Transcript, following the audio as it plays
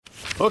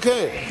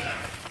Okay,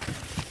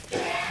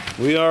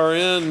 we are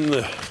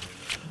in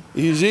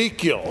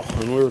Ezekiel,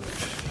 and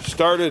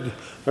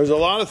there's a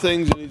lot of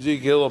things in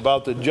Ezekiel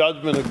about the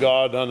judgment of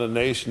God on the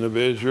nation of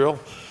Israel,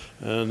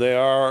 and they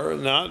are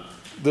not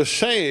the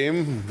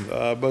same,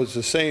 but it's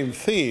the same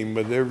theme,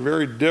 but they're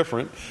very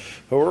different.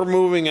 But we're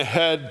moving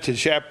ahead to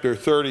chapter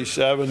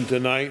 37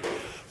 tonight,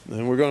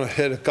 and we're going to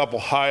hit a couple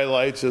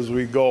highlights as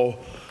we go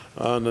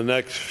on the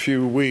next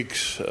few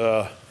weeks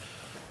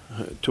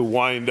to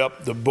wind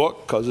up the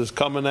book, because it's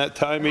coming that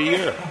time of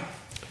year.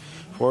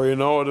 Before you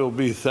know it, it'll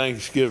be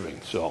Thanksgiving.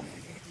 So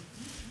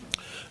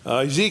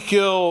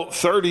Ezekiel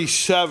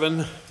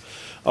 37,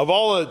 of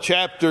all the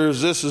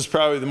chapters, this is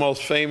probably the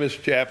most famous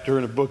chapter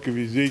in the book of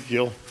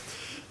Ezekiel.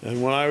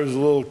 And when I was a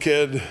little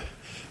kid,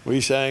 we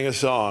sang a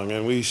song,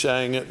 and we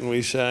sang it, and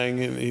we sang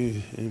it,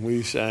 and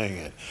we sang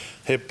it.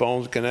 Hip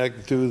bones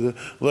connect to the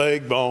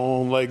leg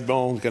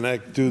bones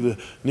connect to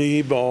the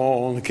knee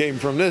bone. It came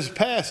from this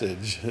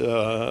passage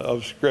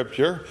of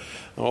Scripture.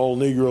 Old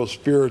Negro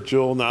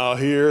spiritual, now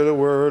hear the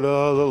word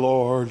of the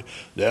Lord.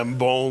 Them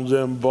bones,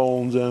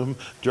 them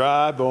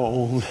dry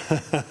bones.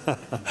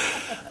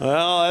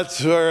 Well,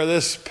 that's where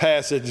this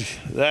passage,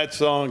 that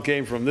song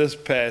came from, this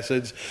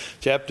passage,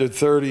 chapter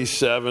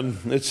 37.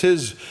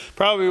 It's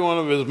probably one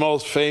of his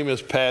most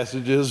famous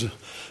passages,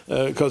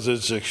 because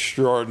it's an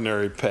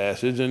extraordinary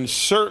passage. And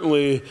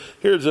certainly,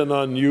 here's an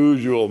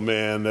unusual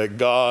man that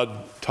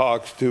God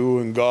talks to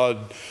and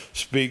God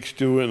speaks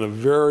to in a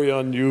very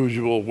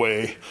unusual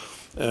way.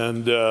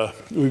 And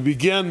we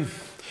begin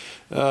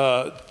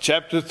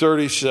chapter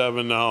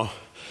 37 now.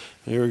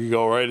 Here we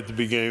go, right at the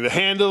beginning. The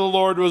hand of the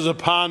Lord was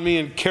upon me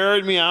and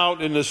carried me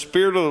out in the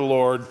spirit of the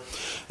Lord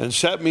and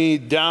set me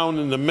down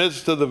in the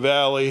midst of the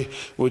valley,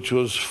 which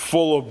was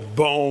full of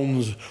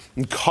bones,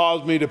 and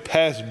caused me to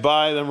pass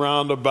by them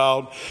round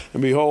about.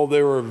 And behold,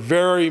 there were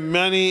very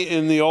many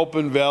in the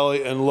open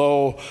valley, and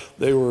lo,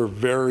 they were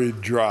very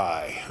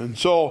dry. And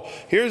so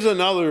here's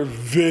another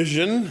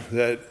vision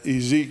that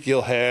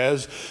Ezekiel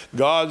has.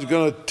 God's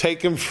going to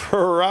take him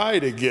for a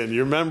ride again.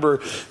 You remember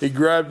he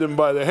grabbed him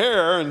by the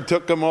hair and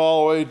took him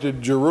all the way to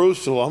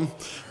Jerusalem.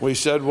 We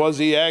said, was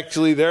he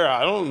actually there?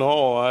 I don't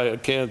know. I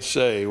can't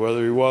say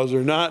whether he was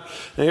or not.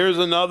 And here's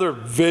another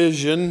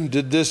vision.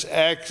 Did this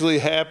actually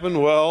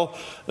happen? Well,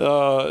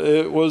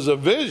 it was a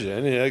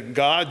vision.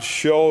 God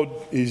showed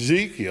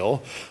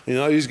Ezekiel.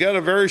 He's got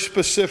a very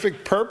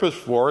specific purpose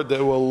for it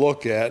that we'll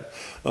look at.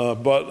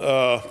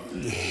 But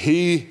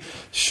he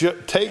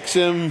takes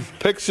him,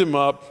 picks him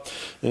up,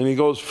 and he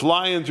goes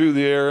flying through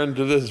the air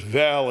into this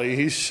valley.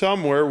 He's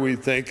somewhere, we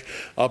think,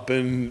 up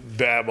in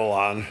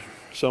Babylon,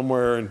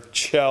 somewhere in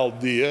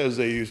Chaldea, as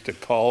they used to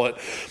call it.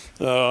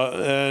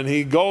 And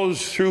he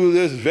goes through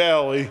this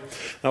valley.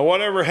 Now,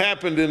 whatever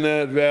happened in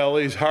that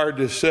valley is hard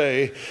to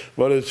say,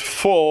 but it's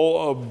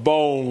full of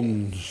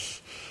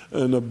bones.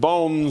 And the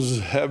bones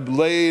have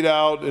laid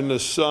out in the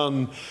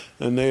sun,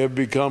 and they have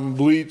become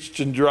bleached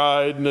and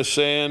dried, and the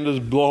sand is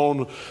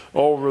blown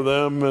over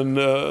them, and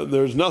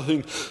there's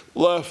nothing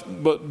left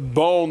but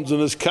bones.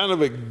 And it's kind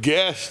of a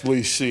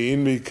ghastly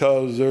scene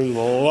because there's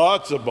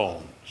lots of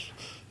bones.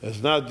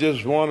 It's not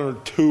just one or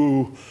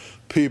two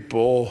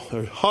people.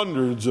 There are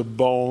hundreds of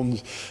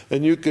bones,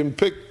 and you can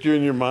picture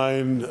in your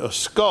mind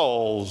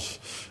skulls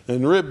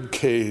and rib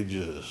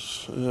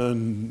cages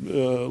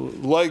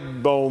and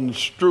leg bones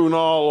strewn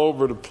all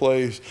over the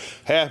place,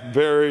 half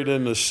buried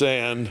in the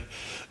sand.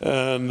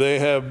 And they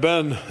have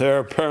been there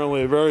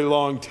apparently a very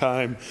long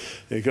time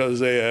because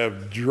they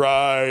have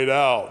dried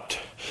out.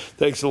 It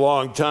takes a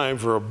long time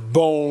for a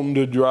bone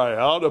to dry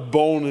out. A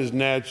bone is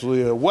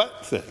naturally a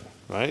wet thing,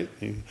 right?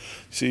 You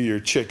see your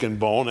chicken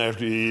bone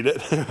after you eat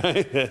it,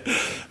 right?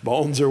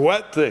 Bones are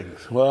wet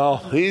things. Well,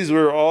 these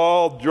were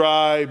all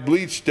dry,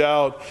 bleached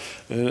out,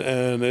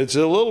 and it's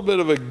a little bit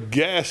of a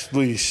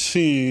ghastly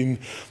scene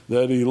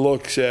that he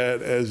looks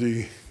at as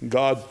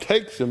God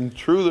takes him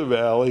through the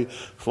valley,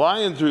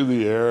 flying through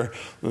the air.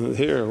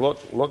 Here,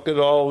 look at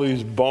all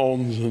these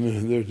bones,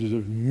 and there's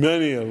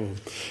many of them.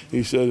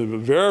 He said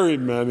very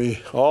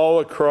many all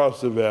across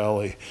the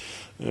valley,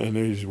 and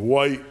these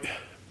white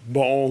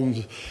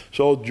bones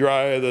so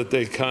dry that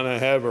they kind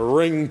of have a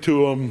ring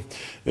to them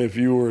if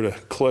you were to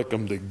click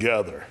them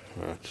together.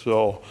 Right,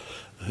 so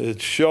it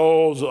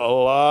shows a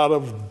lot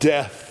of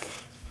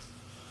death.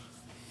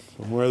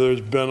 From where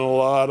there's been a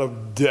lot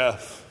of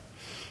death,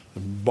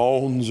 and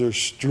bones are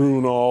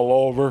strewn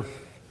all over.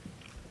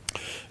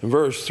 In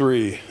verse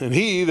 3, and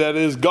he, that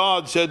is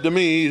God, said to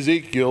me,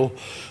 Ezekiel,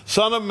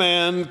 Son of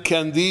man,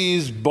 can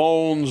these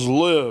bones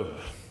live?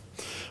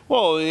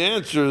 Well, the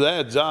answer to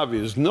that is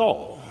obvious,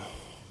 no.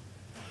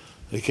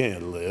 They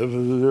can't live.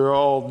 They're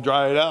all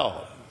dried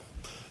out.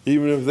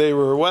 Even if they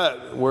were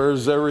wet,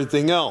 where's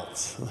everything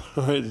else?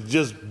 It's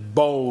just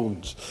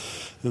bones.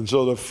 And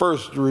so the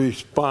first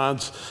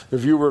response,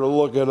 if you were to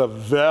look at a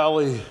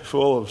valley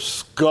full of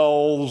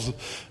skulls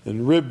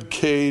and rib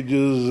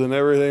cages and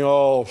everything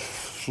all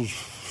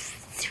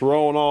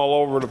thrown all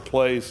over the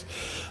place,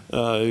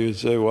 you'd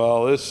say,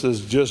 well, this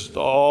is just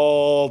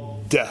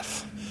all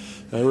death.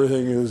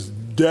 Everything is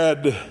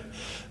dead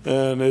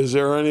And is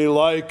there any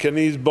life? Can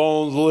these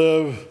bones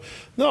live?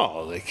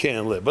 No, they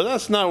can't live. But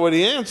that's not what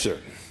he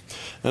answered.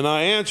 And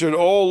I answered,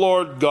 O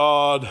Lord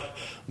God,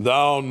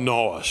 thou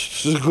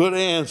knowest. This is a good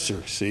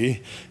answer, see?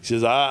 He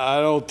says,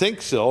 I don't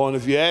think so. And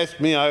if you ask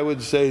me, I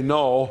would say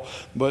no.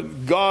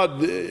 But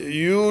God,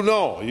 you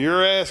know.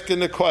 You're asking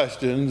the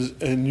questions,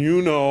 and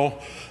you know.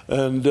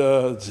 And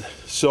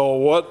so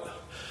what?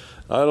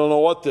 I don't know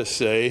what to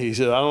say. He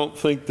said, I don't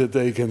think that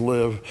they can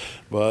live.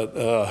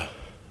 But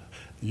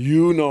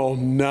you know,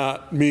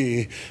 not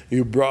me.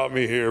 You brought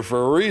me here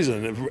for a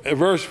reason.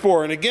 Verse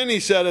 4, and again he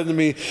said unto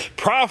me,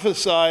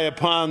 prophesy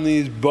upon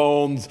these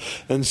bones,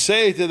 and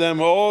say to them,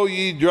 O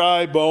ye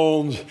dry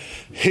bones,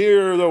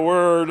 hear the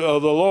word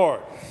of the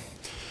Lord.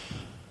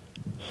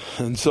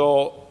 And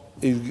so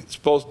he's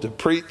supposed to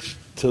preach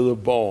to the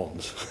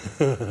bones.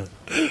 Well,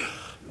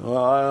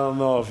 I don't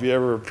know if you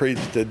ever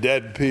preached to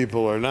dead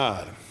people or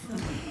not.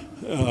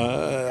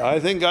 I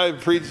think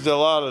I've preached to a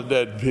lot of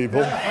dead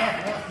people.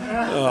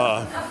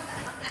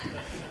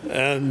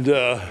 And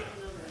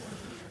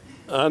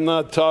I'm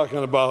not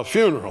talking about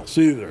funerals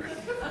either.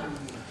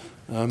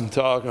 I'm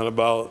talking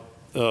about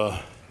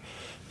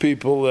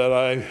people that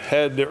I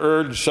had to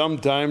urge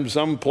sometimes,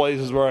 some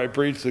places where I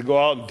preach, to go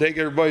out and take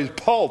everybody's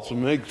pulse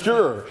and make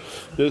sure,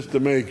 just to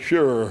make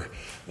sure,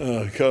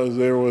 because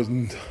there was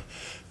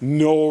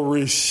no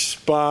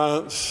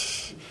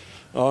response,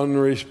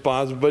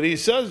 unresponsive. But he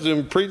says to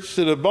him, preach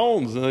to the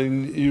bones.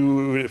 And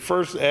you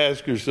first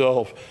ask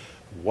yourself,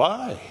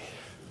 why?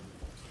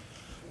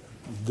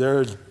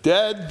 They're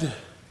dead.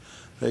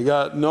 They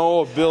got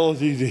no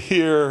ability to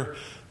hear.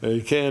 They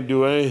can't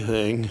do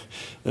anything.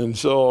 And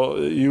so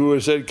you would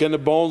have said, can the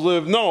bones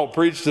live? No,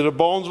 preach to the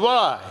bones.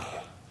 Why?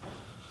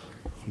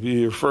 Be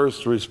your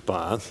first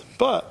response.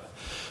 But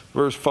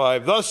verse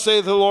 5, thus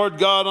saith the Lord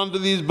God unto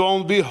these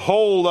bones,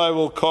 behold, I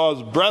will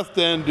cause breath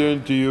to enter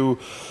into you,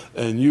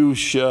 and you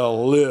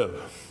shall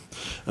live.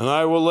 And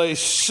I will lay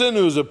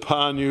sinews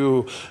upon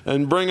you,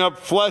 and bring up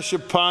flesh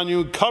upon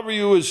you, cover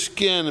you with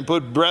skin, and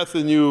put breath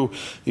in you.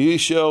 Ye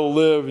shall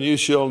live, and you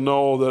shall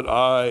know that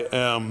I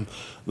am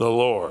the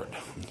Lord.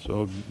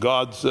 So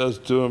God says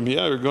to him,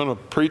 yeah, you're going to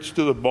preach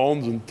to the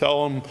bones and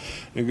tell them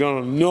you're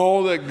going to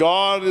know that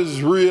God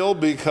is real,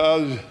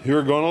 because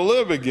you're going to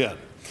live again.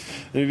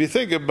 And if you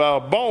think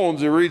about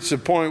bones, they reach the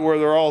point where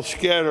they're all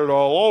scattered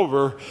all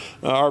over.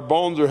 Our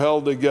bones are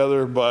held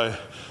together by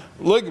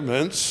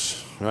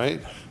ligaments,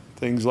 right?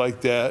 Things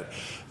like that.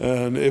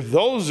 And if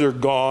those are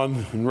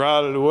gone and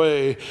rotted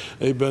away,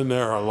 they've been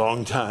there a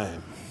long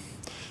time.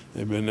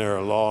 They've been there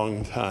a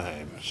long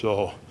time.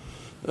 So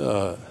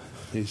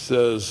he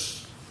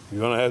says,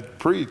 you're going to have to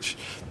preach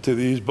to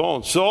these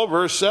bones. So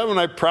verse 7,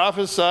 I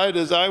prophesied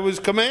as I was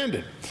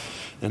commanded.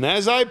 And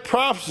as I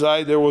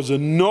prophesied, there was a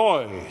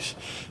noise,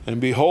 and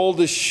behold,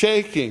 a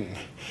shaking.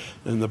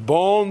 And the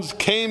bones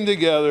came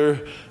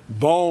together,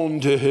 bone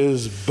to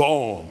his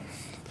bone.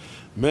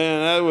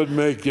 Man, that would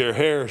make your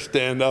hair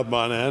stand up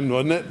on end,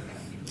 wouldn't it?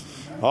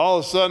 All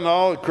of a sudden,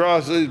 all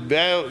across this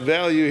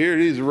valley, you hear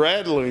these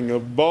rattling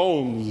of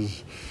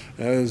bones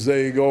as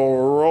they go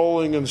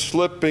rolling and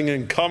slipping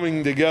and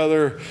coming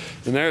together.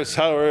 And that's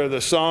how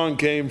the song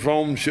came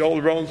from.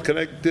 Shoulder bones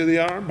connect to the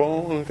arm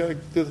bone,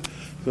 connect to the...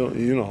 So,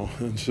 you know,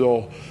 and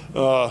so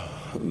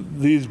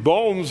these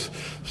bones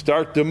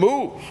start to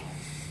move,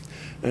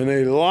 and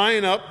they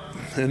line up,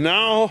 and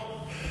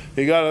now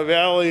you got a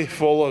valley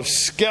full of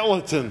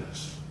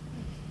skeletons.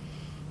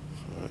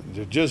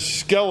 They're just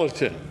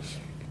skeletons.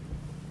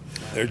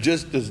 They're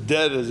just as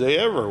dead as they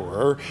ever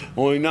were,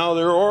 only now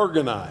they're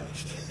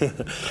organized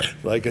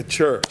like a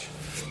church.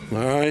 All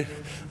right,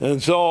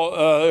 and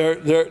so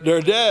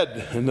they're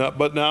dead,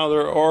 but now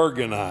they're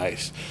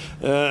organized.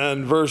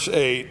 And verse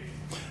 8.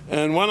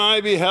 And when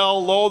I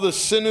beheld, lo, the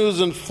sinews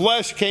and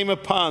flesh came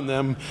upon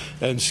them,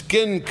 and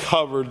skin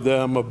covered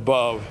them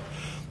above,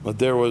 but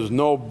there was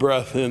no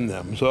breath in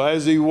them. So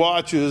as he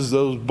watches,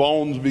 those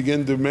bones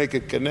begin to make a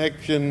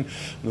connection.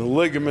 The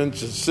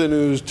ligaments and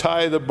sinews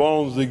tie the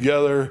bones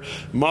together.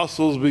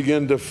 Muscles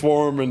begin to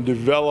form and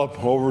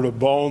develop over the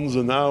bones.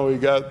 And now we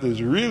got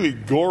this really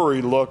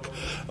gory look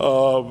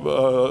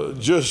of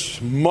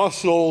just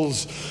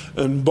muscles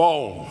and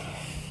bone.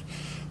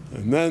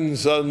 And then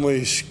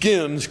suddenly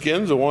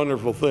skin's a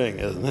wonderful thing,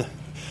 isn't it?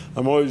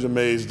 I'm always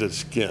amazed at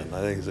skin.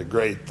 I think it's a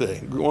great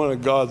thing. One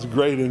of God's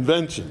great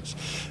inventions.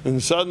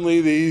 And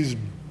suddenly these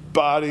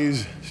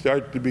bodies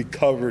start to be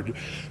covered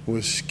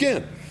with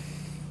skin.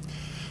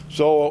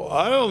 So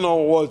I don't know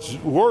what's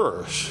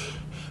worse,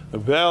 a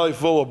valley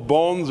full of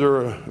bones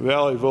or a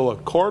valley full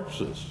of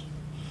corpses.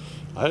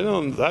 I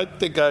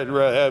think I'd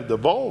rather have the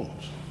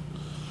bones.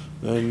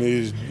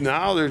 And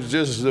now there's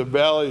just the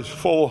valleys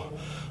full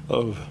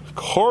of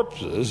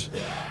corpses,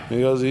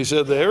 because he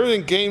said that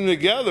everything came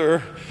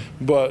together,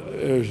 but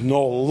there's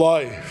no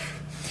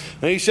life.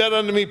 And he said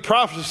unto me,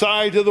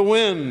 prophesy to the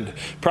wind.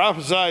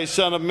 Prophesy,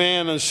 son of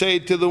man, and say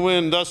to the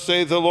wind, thus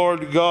saith the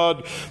Lord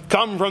God,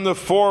 come from the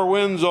four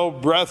winds, O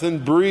breath,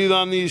 and breathe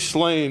on these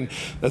slain,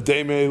 that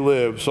they may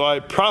live. So I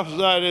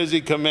prophesied as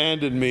he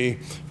commanded me,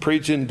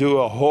 preaching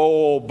to a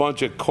whole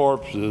bunch of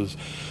corpses.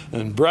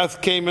 And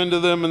breath came into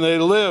them, and they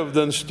lived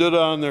and stood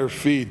on their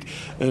feet,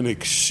 an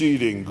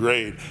exceeding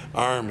great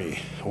army.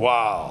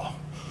 Wow.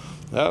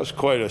 That was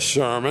quite a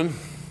sermon,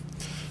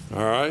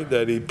 all right,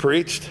 that he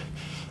preached.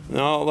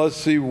 Now, let's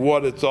see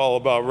what it's all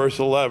about. Verse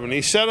 11.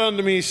 He said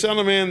unto me, son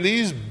of man,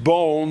 these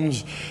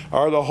bones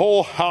are the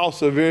whole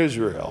house of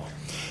Israel.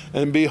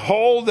 And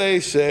behold,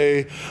 they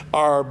say,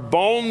 our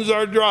bones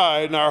are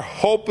dried, and our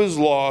hope is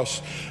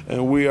lost,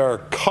 and we are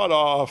cut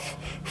off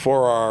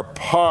for our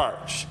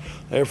parts.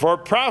 Therefore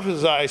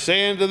prophesy,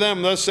 say unto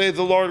them, thus saith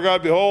the Lord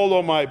God, behold,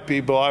 O my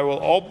people, I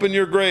will open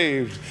your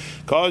graves,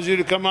 cause you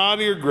to come out of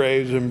your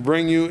graves, and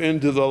bring you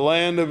into the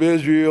land of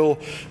Israel.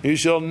 You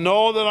shall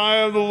know that I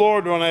am the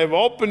Lord when I have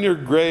opened your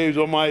graves,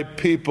 O my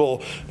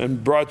people,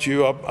 and brought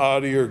you up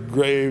out of your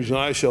graves. And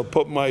I shall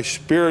put my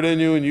spirit in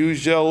you, and you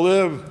shall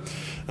live.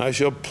 I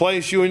shall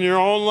place you in your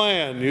own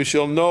land. You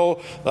shall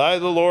know that I,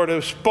 the Lord,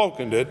 have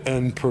spoken it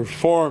and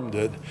performed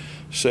it,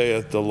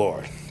 saith the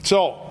Lord.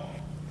 So,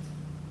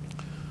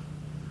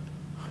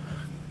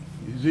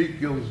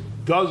 Ezekiel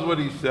does what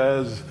he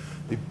says.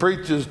 He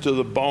preaches to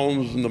the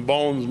bones, and the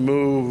bones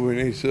move, and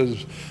he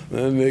says,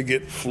 then they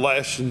get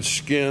flesh and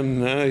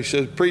skin. And he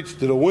says, preach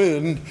to the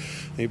wind.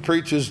 He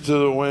preaches to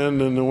the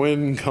wind, and the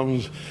wind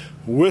comes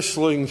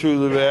whistling through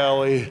the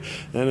valley,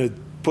 and it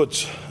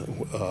puts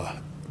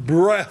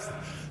breath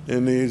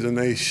in these, and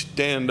they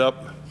stand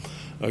up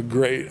a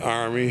great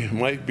army. It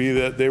might be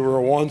that they were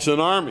once an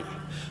army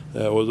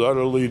that was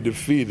utterly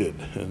defeated,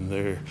 and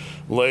they're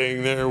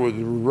laying there with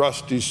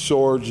rusty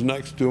swords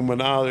next to them, and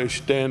now they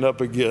stand up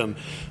again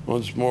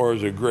once more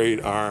as a great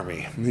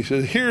army. And he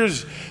says,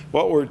 here's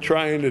what we're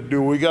trying to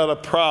do. We got a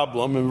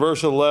problem. In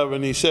verse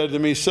 11, he said to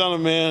me, son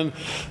of man,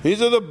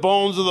 these are the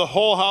bones of the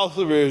whole house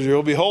of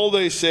Israel. Behold,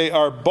 they say,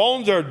 our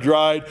bones are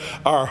dried,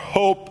 our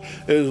hope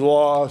is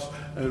lost,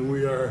 and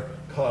we are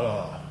cut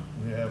off.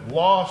 We have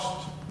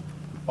lost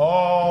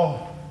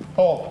all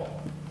hope,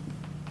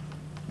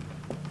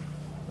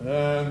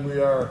 and we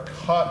are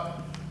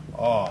cut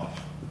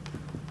off.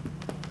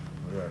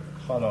 We are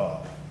cut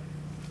off.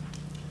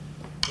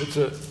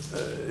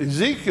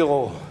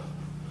 Ezekiel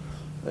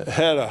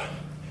had a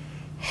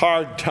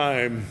hard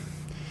time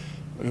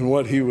in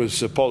what he was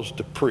supposed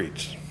to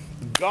preach.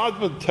 God's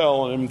been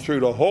telling him through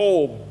the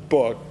whole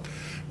book,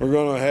 we're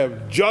going to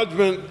have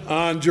judgment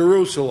on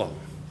Jerusalem.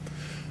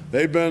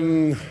 They've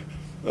been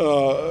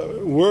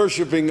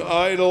worshiping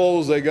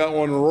idols. They got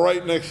one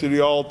right next to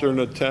the altar in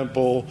the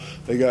temple.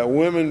 They got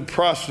women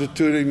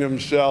prostituting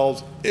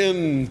themselves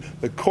in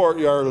the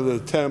courtyard of the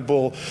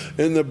temple.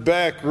 In the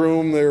back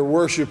room, they're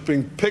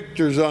worshiping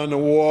pictures on the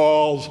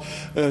walls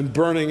and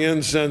burning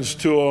incense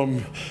to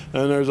them.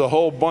 And there's a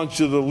whole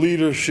bunch of the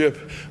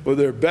leadership with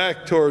their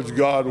back towards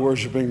God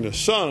worshiping the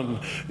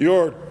sun.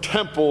 Your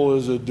temple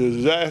is a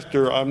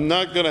disaster. I'm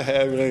not going to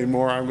have it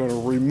anymore. I'm going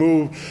to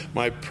remove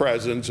my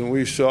presence. And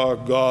we saw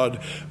God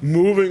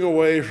moving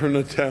away from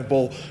the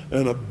temple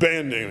and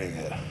abandoning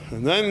it.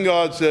 And then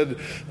God said,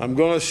 I'm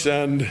going to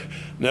send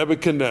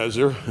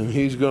Nebuchadnezzar, and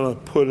he's going to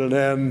put an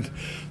end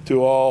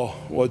to all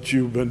what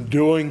you've been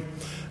doing,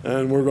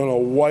 and we're going to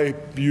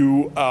wipe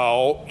you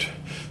out.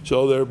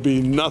 So there'll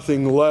be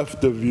nothing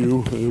left of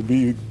you. It'll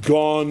be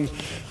gone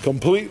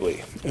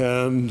completely.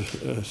 And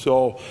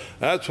so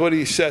that's what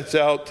he sets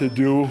out to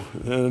do.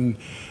 And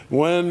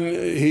when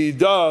he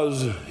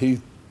does,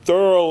 he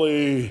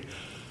thoroughly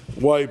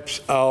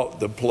wipes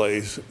out the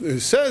place. It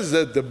says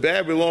that the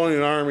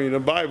Babylonian army, the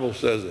Bible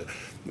says it,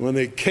 when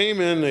they came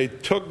in, they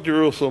took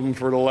Jerusalem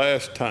for the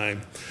last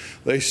time.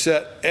 They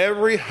set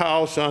every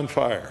house on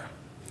fire.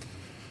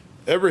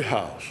 Every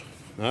house.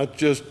 Not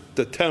just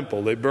the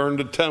temple. They burned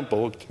the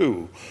temple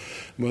too.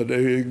 But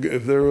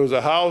if there was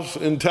a house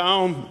in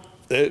town,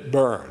 it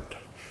burned.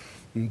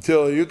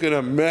 Until you can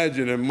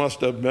imagine, it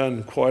must have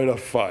been quite a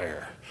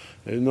fire.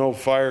 There's no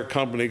fire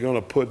company going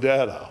to put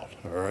that out,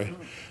 all right?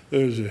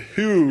 There's a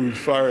huge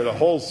fire. The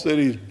whole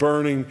city's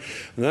burning.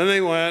 And then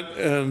they went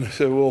and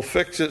said, we'll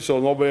fix it so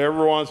nobody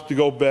ever wants to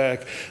go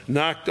back.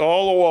 Knocked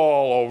all the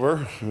wall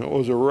over. It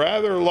was a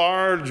rather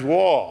large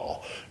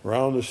wall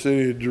around the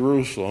city of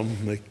Jerusalem.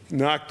 They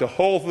knocked the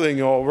whole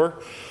thing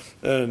over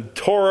and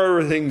tore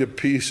everything to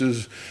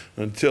pieces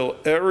until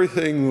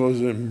everything was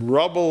in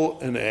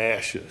rubble and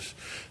ashes.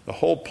 The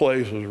whole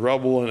place was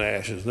rubble and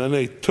ashes. Then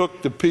they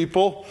took the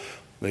people.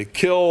 They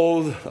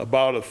killed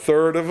about a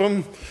third of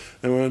them.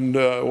 And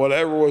when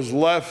whatever was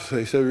left,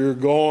 they said, you're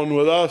going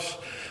with us,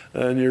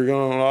 and you're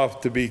going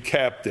off to be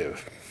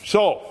captive.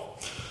 So,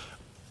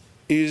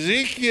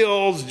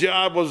 Ezekiel's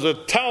job was to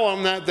tell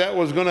them that that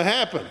was going to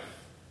happen,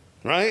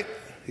 right?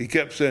 He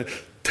kept saying,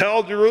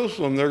 tell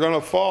Jerusalem they're going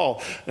to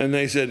fall. And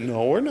they said,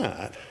 no, we're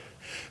not.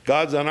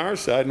 God's on our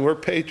side, and we're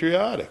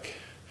patriotic.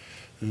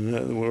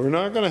 And we're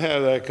not going to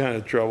have that kind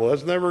of trouble.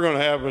 That's never going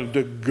to happen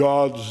to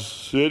God's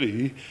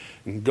city.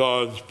 and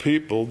God's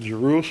people,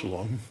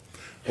 Jerusalem.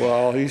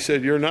 Well, he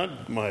said, you're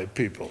not my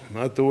people,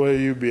 not the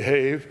way you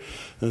behave.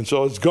 And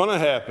so it's going to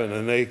happen.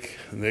 And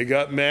they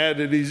got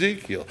mad at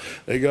Ezekiel.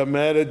 They got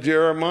mad at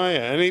Jeremiah.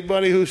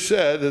 Anybody who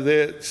said that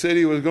the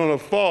city was going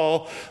to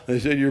fall, they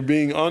said, you're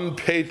being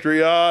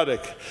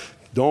unpatriotic.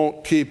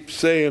 Don't keep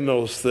saying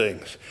those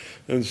things.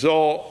 And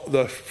so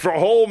the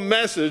whole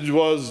message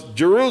was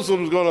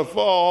Jerusalem's going to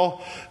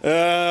fall,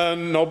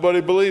 and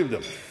nobody believed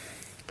them.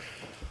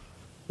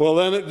 Well,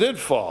 then it did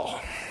fall.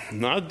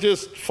 Not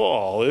just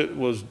fall, it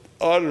was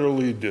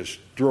utterly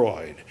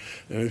destroyed.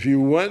 And if you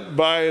went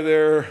by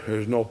there,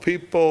 there's no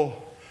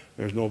people,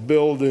 there's no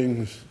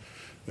buildings,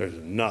 there's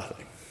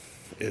nothing.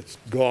 It's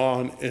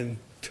gone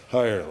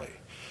entirely.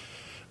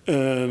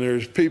 And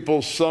there's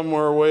people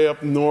somewhere way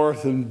up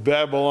north in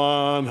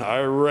Babylon,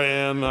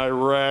 Iran,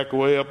 Iraq,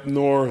 way up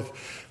north,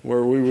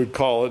 where we would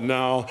call it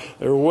now.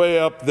 They're way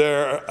up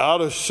there,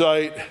 out of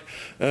sight,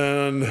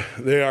 and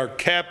they are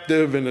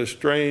captive in a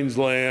strange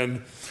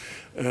land.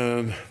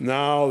 And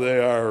now they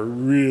are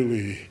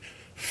really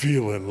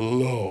feeling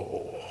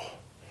low.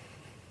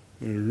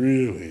 It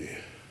really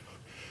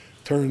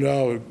turned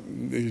out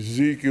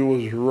Ezekiel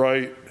was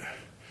right,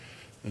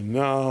 and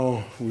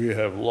now we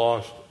have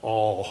lost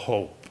all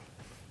hope.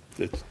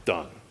 It's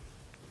done.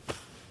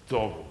 It's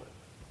over with.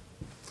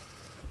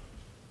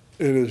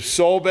 It is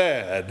so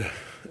bad,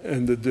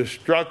 and the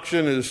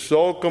destruction is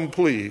so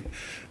complete,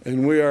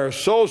 and we are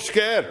so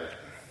scattered.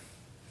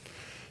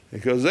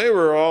 Because they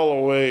were all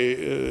the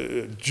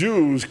way,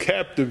 Jews,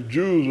 captive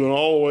Jews, went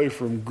all the way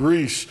from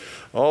Greece,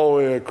 all the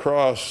way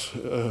across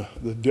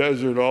the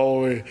desert,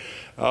 all the way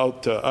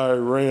out to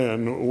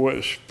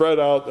Iran, spread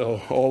out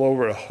all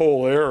over the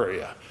whole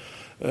area.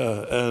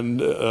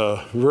 And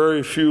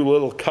very few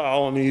little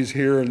colonies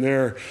here and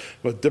there.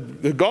 But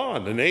they're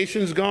gone. The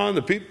nation's gone.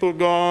 The people are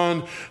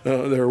gone.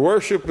 Their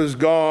worship is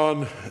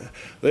gone.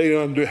 They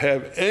don't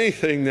have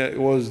anything that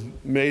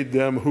made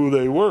them who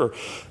they were.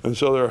 And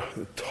so they're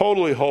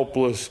totally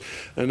hopeless.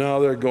 And now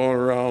they're going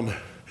around.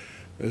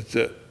 That's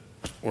it.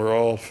 We're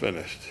all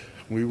finished.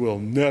 We will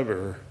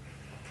never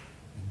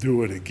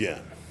do it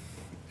again.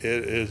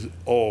 It is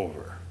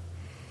over.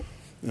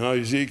 Now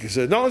Ezekiel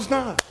said, no, it's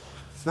not.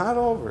 It's not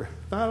over.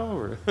 It's not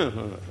over.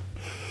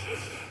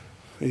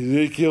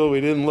 Ezekiel,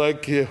 we didn't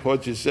like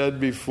what you said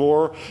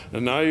before,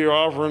 and now you're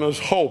offering us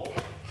hope.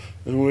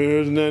 And there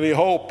isn't any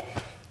hope.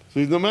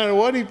 See, no matter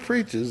what he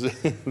preaches,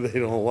 they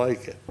don't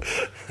like it.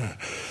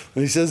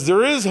 And he says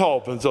there is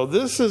hope. And so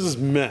this is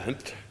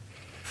meant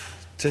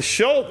to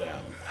show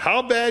them,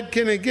 how bad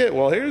can it get?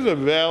 Well, here's a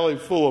valley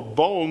full of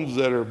bones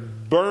that are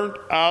burnt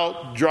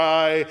out,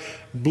 dry,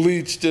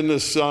 bleached in the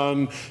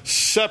sun,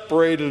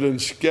 separated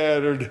and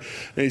scattered.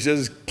 And he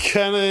says,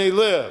 can they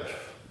live?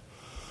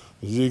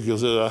 Ezekiel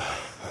says,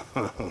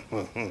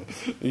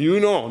 you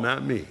know,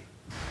 not me.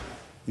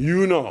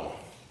 You know.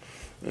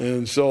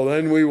 And so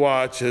then we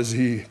watch as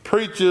he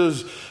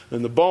preaches,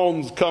 and the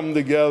bones come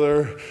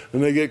together,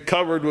 and they get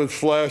covered with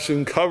flesh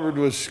and covered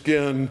with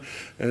skin.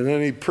 And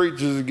then he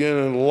preaches again,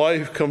 and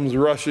life comes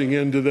rushing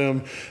into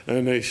them,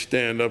 and they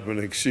stand up an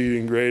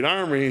exceeding great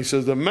army. He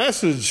says, the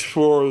message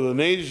for the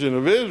nation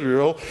of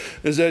Israel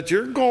is that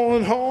you're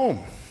going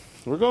home.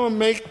 We're going to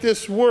make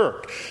this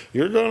work.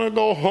 You're going to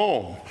go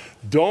home.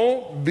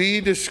 Don't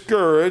be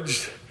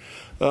discouraged.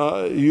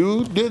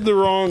 You did the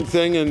wrong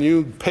thing and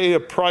you paid a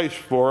price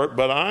for it,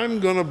 but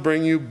I'm going to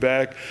bring you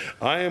back.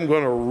 I am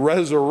going to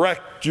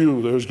resurrect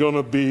you. There's going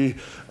to be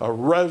a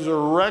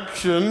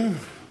resurrection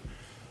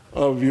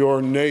of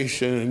your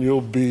nation, and you'll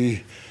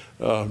be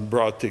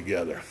brought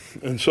together.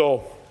 And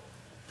so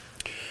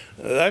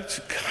that's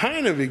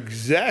kind of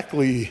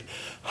exactly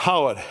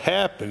how it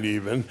happened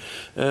even.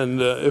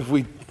 And if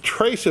we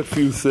trace a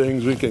few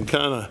things, we can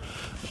kind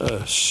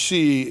of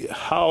see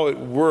how it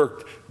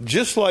worked.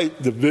 Just like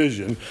the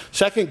vision.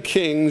 2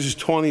 Kings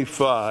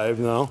 25.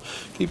 Now,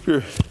 keep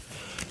your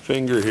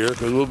finger here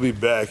because we'll be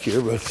back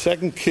here. But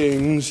 2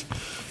 Kings,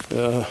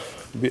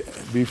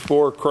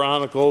 before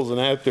Chronicles and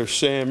after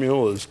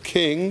Samuel is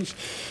Kings.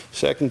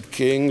 2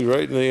 Kings,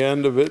 right in the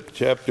end of it,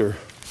 chapter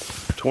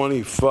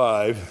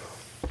 25.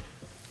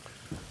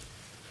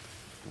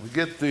 We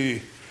get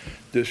the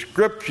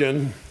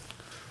description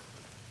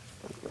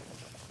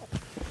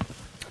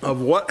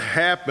of what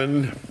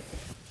happened.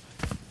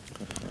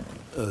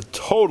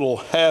 Total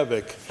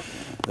havoc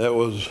that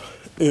was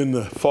in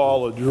the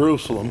fall of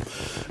Jerusalem.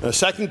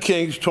 2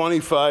 Kings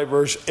 25,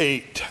 verse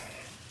 8.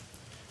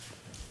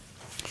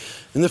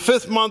 In the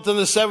 5th month, on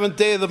the 7th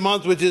day of the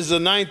month, which is the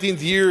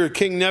 19th year of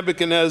King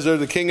Nebuchadnezzar,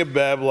 the king of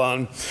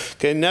Babylon,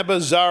 came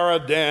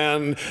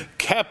Nebuzaradan,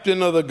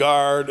 captain of the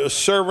guard, a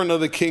servant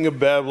of the king of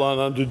Babylon,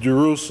 unto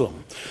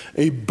Jerusalem.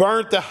 He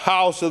burnt the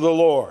house of the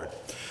Lord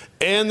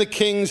and the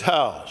king's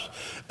house,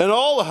 and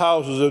all the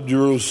houses of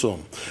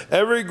Jerusalem.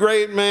 Every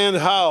great man's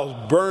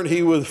house burnt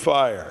he with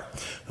fire.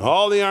 And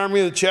all the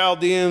army of the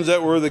Chaldeans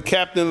that were the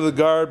captain of the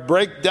guard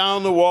brake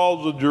down the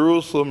walls of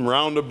Jerusalem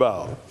round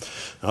about.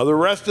 Now the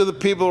rest of the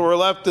people were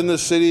left in the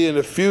city, and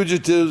the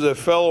fugitives that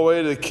fell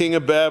away to the king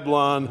of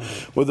Babylon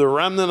with the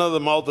remnant of the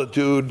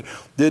multitude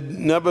did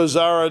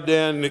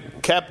Nebuzaradan, the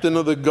captain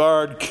of the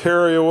guard,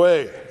 carry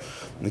away.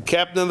 And the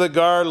captain of the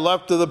guard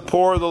left to the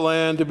poor of the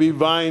land to be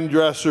vine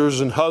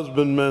dressers and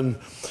husbandmen.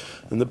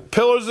 And the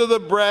pillars of the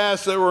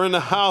brass that were in the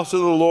house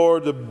of the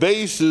Lord, the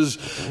bases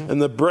and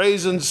the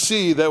brazen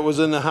sea that was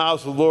in the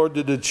house of the Lord,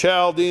 did the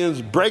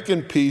Chaldeans break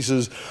in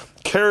pieces,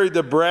 carried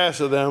the brass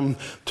of them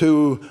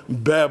to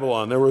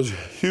Babylon. There was a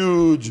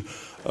huge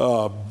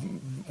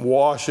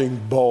washing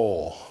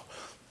bowl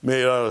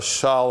made out of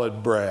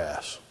solid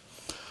brass.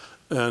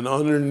 And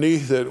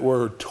underneath it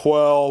were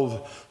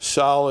 12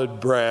 solid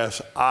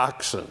brass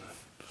oxen,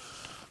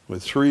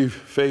 with 3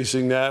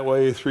 facing that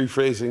way, 3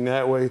 facing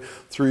that way,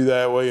 3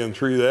 that way, and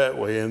 3 that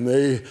way. And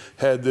they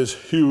had this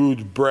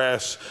huge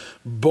brass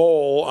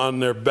bowl on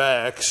their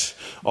backs,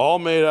 all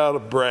made out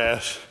of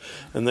brass.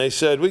 And they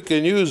said, we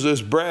can use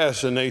this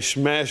brass. And they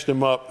smashed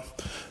them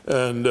up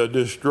and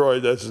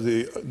destroyed. That's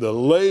the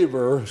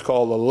laver. It's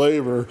called the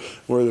laver,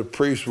 where the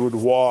priest would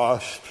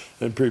wash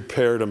and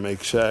prepare to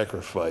make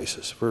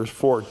sacrifices. Verse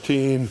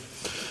 14.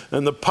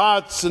 And the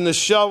pots and the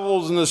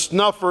shovels and the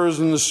snuffers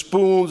and the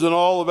spoons and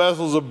all the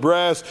vessels of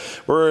brass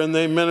wherein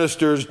they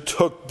ministers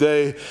took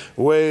they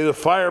away. The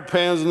fire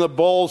pans and the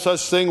bowls,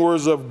 such things were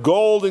of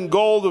gold, and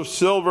gold of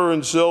silver,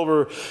 and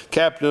silver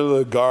captain of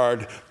the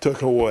guard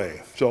took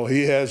away. So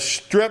he has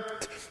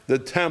stripped the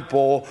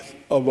temple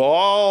of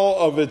all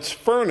of its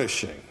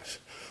furnishings.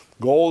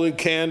 Golden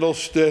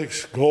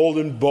candlesticks,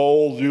 golden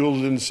bowls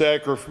used in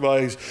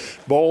sacrifice,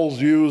 bowls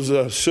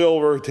used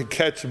silver to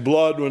catch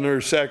blood when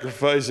they're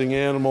sacrificing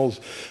animals,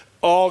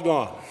 all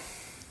gone.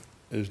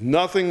 There's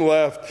nothing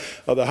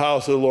left of the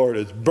house of the Lord.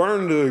 It's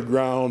burned to the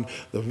ground.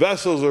 The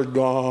vessels are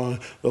gone.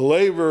 The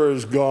laver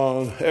is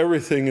gone.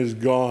 Everything is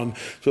gone.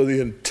 So the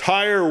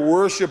entire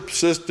worship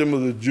system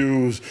of the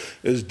Jews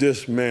is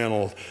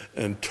dismantled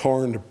and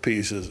torn to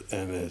pieces,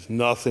 and there's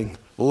nothing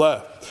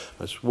left.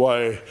 That's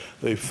why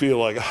they feel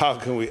like, how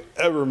can we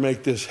ever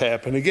make this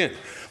happen again?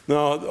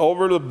 Now,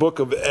 over to the book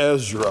of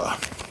Ezra.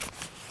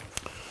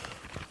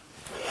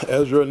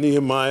 Ezra,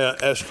 Nehemiah,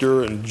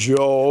 Esther, and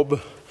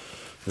Job.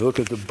 You look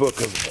at the book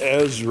of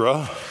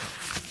Ezra.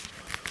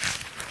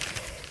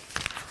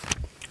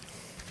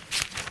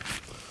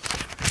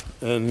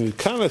 And you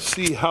kind of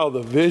see how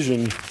the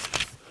vision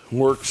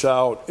works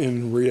out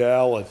in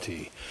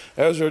reality.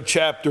 Ezra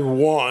chapter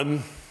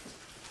 1.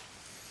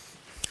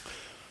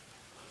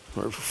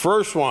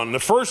 First one,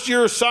 the first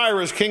year of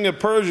Cyrus, king of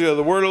Persia,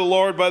 the word of the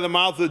Lord by the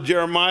mouth of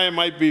Jeremiah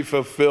might be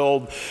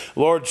fulfilled. The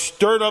Lord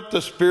stirred up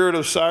the spirit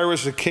of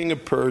Cyrus, the king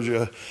of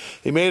Persia.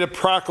 He made a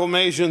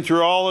proclamation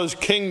through all his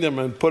kingdom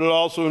and put it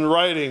also in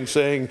writing,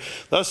 saying,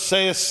 thus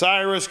saith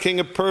Cyrus, king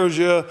of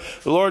Persia,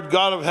 the Lord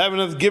God of heaven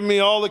hath given me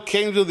all the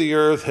kings of the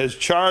earth, has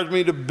charged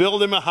me to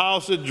build him a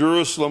house at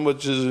Jerusalem,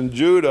 which is in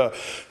Judah.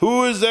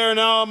 Who is there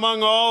now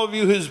among all of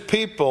you, his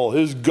people?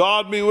 His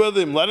God be with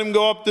him. Let him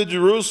go up to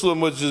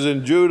Jerusalem, which is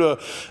in Judah,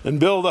 and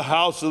build a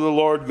house of the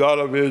Lord God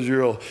of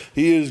Israel.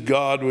 He is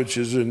God which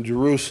is in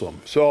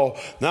Jerusalem. So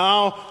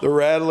now the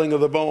rattling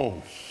of the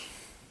bones.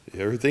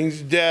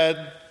 Everything's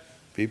dead.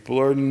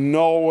 People are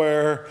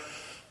nowhere,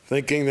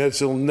 thinking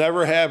this will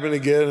never happen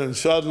again. And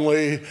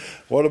suddenly,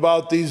 what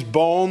about these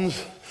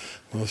bones?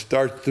 Well, it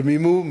starts to be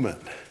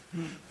movement.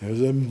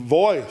 There's a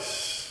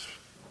voice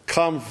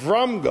come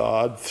from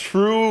God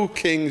through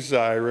King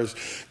Cyrus.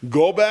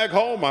 Go back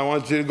home. I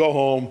want you to go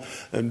home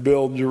and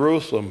build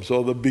Jerusalem.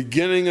 So the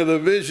beginning of the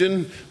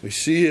vision, we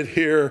see it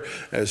here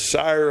as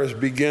Cyrus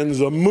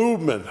begins a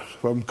movement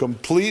from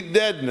complete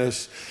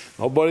deadness.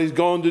 Nobody's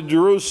going to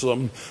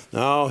Jerusalem.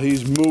 Now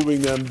he's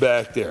moving them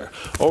back there.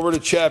 Over to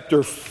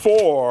chapter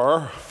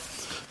 4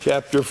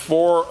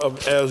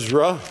 of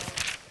Ezra.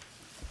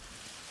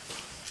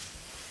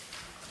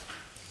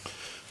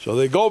 So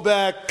they go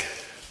back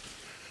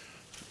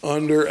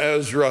under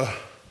Ezra,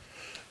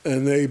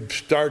 and they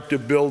start to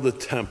build a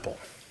temple.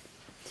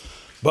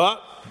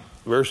 But,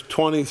 verse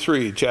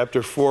 23,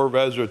 chapter 4 of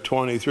Ezra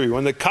 23,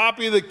 when the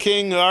copy of the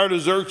king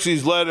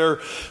Artaxerxes' letter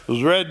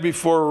was read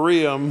before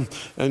Rehum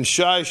and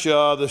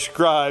Shishah the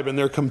scribe and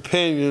their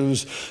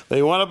companions,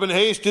 they went up in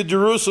haste to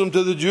Jerusalem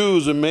to the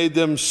Jews and made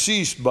them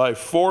cease by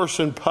force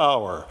and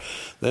power.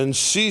 Then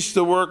ceased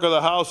the work of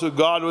the house of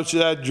God which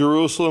is at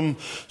Jerusalem,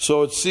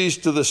 so it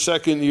ceased to the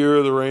 2nd year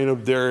of the reign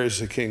of Darius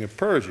the king of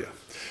Persia.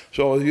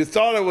 So you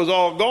thought it was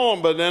all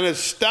gone, but then it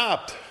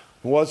stopped.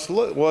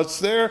 What's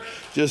there?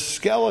 Just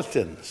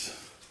skeletons.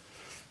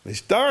 They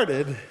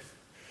started,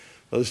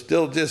 but it's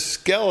still just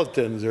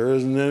skeletons. There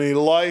isn't any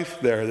life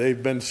there.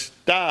 They've been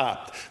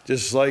stopped,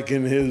 just like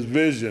in his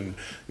vision.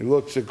 He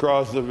looks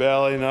across the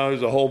valley, now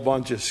there's a whole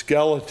bunch of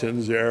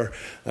skeletons there.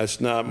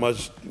 That's not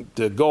much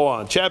to go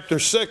on. Chapter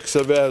 6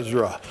 of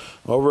Ezra,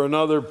 over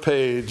another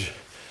page,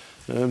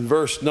 and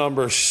verse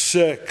number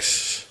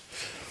 6.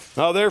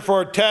 Now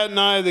therefore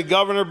Tatnai, the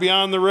governor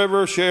beyond the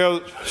river,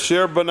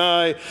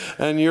 Sherebanai,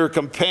 and your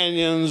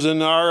companions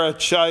and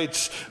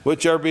Arachites,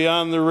 which are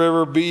beyond the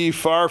river, be ye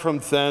far from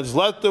thence.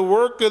 Let the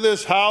work of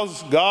this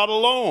house God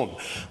alone.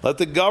 Let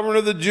the governor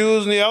of the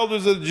Jews and the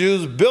elders of the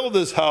Jews build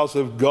this house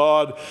of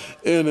God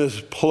in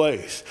his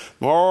place.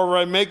 Moreover,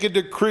 I make a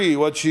decree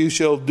what ye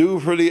shall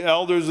do for the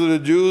elders of the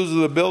Jews of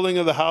the building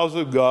of the house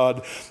of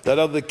God, that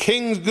of the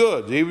king's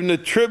goods, even the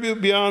tribute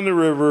beyond the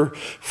river,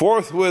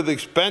 forthwith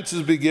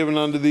expenses be given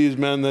unto these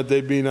men, that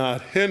they be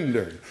not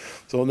hindered.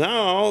 So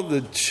now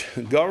the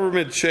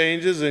government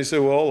changes, and they say,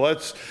 well,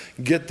 let's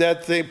get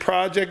that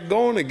project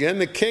going again.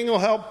 The king will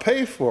help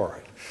pay for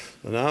it.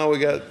 So now we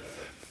got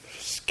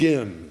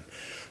skin,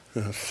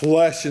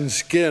 flesh and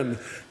skin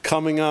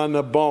coming on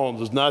the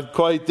bones. It's not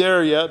quite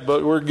there yet,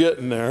 but we're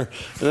getting there.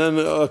 And then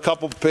a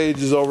couple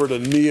pages over to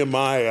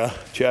Nehemiah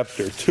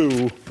chapter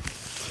 2.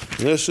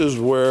 This is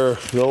where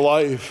the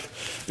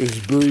life is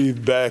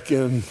breathed back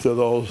into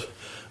those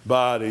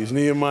bodies.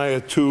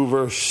 Nehemiah 2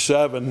 verse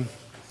 7.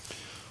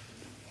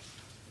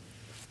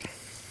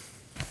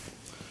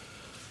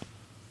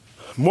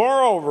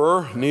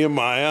 Moreover,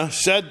 Nehemiah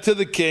said to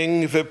the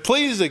king, if it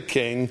please the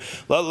king,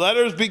 let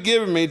letters be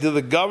given me to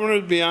the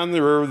governors beyond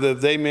the river,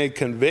 that they may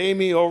convey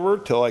me over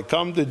till I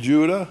come to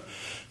Judah.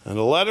 And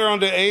a letter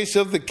unto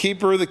Asaph, the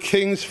keeper of the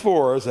king's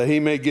forest, that he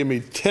may give me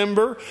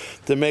timber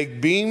to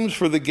make beams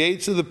for the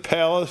gates of the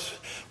palace,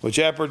 which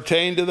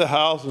appertain to the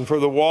house, and for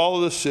the wall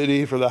of the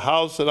city, for the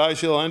house that I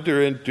shall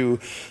enter into.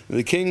 And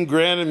the king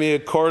granted me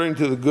according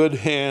to the good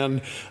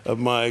hand of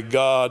my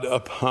God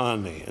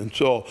upon me. And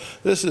so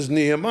this is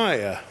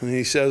Nehemiah. And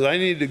he says, I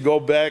need to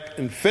go back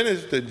and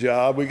finish the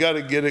job. We got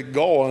to get it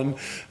going.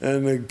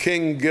 And the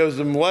king gives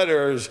them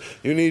letters.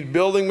 You need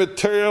building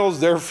materials,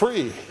 they're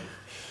free.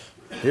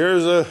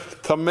 Here's a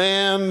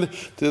command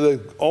to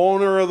the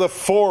owner of the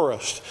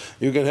forest.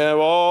 You can have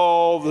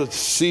all the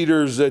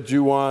cedars that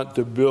you want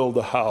to build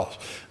a house.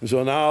 And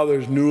so now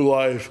there's new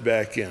life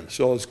back in.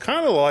 So it's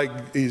kind of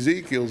like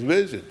Ezekiel's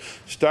vision.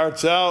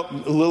 Starts out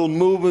a little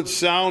movement,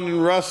 sound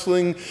and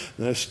rustling. And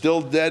there's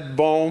still dead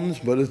bones,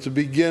 but it's a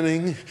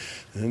beginning.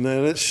 And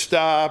then it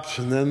stops,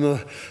 and then the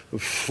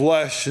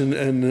flesh and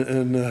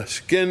the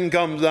skin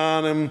comes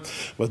on them,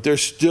 but they're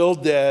still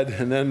dead.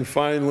 And then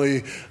finally,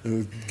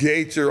 the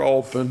gates are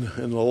open,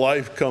 and the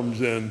life comes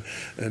in,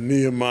 and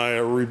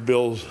Nehemiah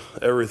rebuilds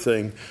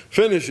everything,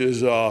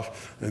 finishes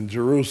off, and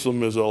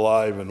Jerusalem is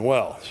alive and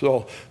well.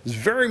 So it's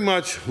very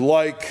much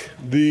like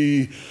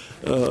the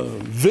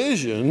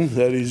vision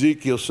that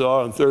Ezekiel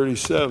saw in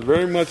 37,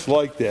 very much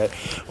like that.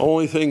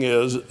 Only thing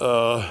is,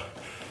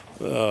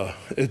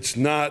 it's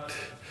not,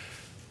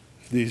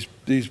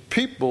 these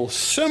people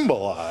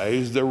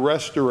symbolize the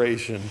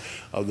restoration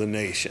of the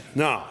nation.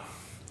 Now,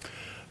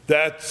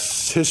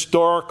 that's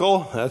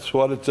historical, that's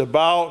what it's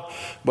about,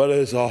 but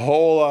it's a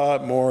whole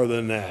lot more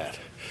than that.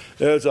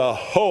 It's a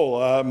whole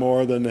lot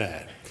more than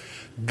that.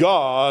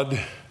 God,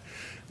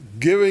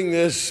 giving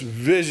this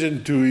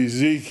vision to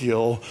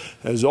Ezekiel,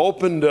 has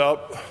opened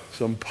up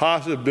some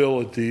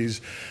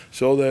possibilities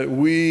so that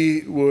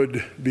we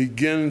would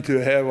begin to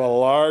have a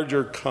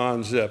larger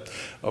concept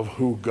of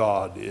who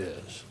God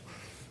is.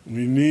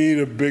 We need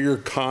a bigger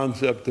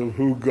concept of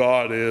who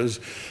God is.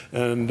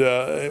 And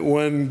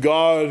when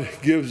God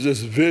gives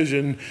this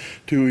vision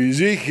to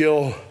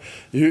Ezekiel,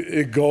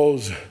 it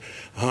goes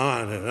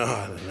on and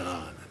on and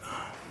on.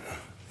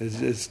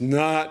 It's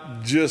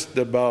not just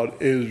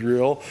about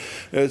Israel.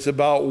 It's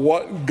about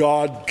what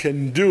God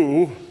can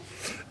do,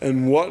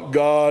 and what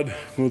God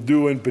will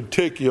do in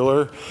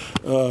particular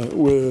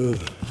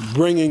with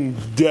bringing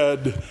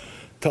dead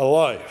to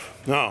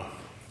life. Now,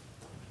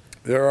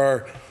 there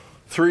are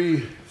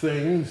three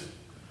things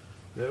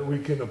that we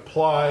can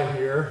apply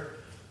here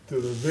to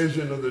the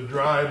vision of the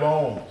dry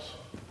bones.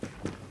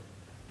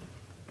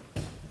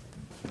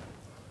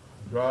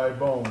 Dry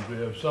bones. We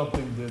have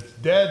something that's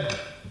dead,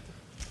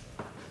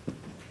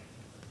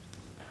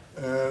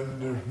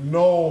 and there's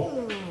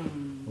no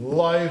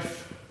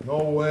life,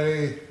 no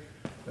way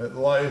that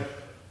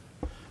life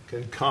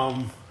can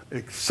come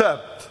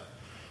except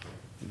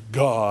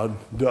God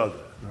does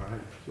it. All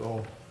right?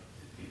 So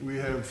we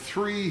have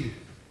three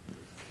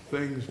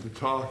things to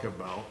talk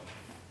about.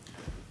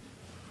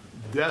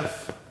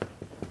 Death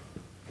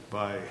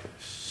by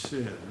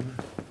sin,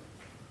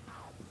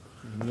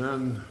 and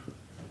then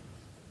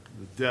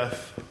the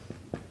death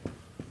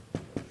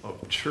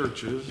of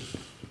churches,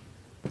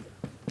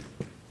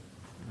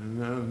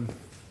 and then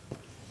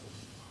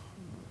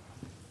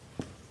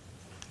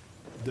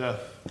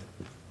death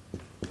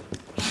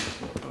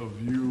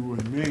of you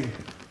and me,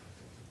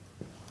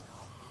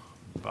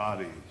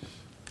 bodies.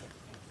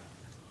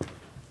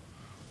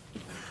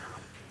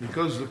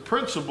 Because the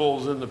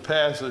principles in the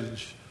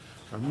passage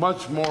are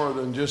much more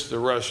than just the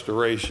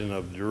restoration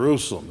of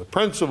Jerusalem. The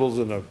principles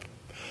in the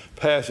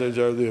passage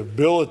are the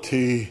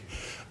ability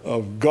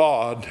of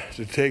God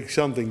to take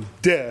something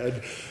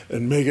dead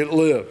and make it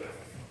live.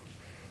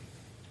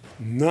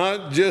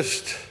 Not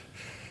just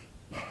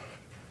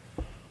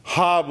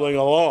hobbling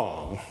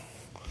along,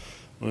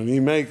 When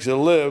he makes a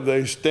live,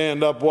 they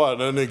stand up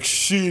what? An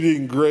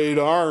exceeding great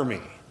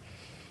army.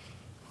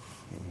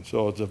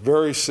 So it's a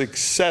very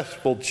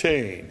successful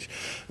change.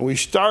 And we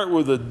start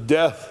with the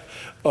death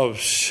of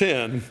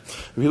sin.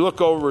 If you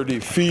look over at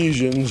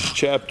Ephesians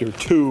chapter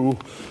 2,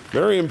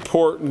 very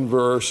important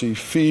verse,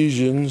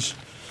 Ephesians,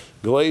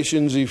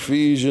 Galatians,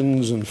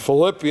 Ephesians, and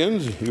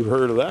Philippians. You've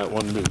heard of that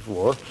one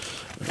before.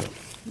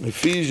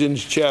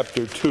 Ephesians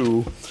chapter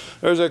 2.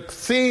 There's a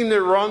theme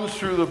that runs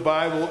through the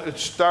Bible. It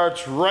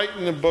starts right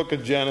in the book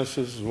of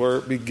Genesis where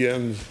it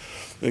begins.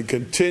 It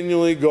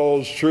continually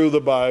goes through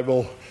the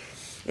Bible.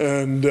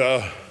 And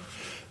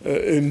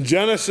in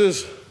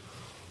Genesis,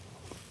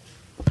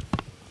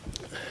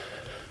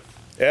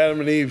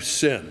 Adam and Eve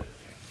sin.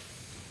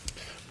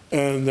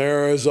 And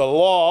there is a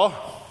law,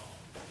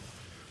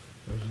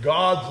 there's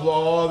God's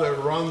law that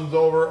runs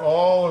over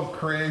all of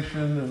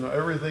creation and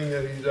everything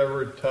that he's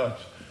ever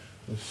touched.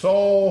 The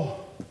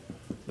soul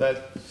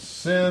that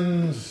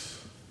sins,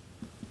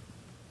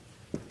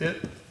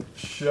 it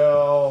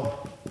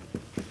shall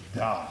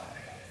die.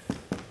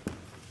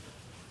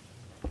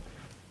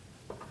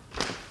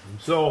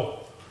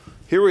 So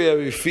here we have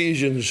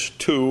Ephesians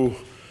 2,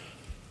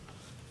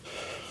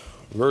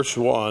 verse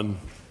 1.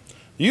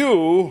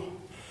 You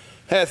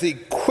hath he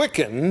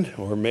quickened,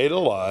 or made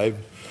alive,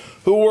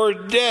 who were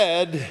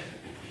dead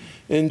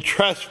in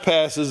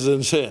trespasses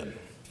and sin.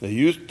 They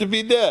used to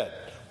be dead,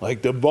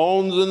 like the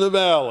bones in the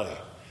valley.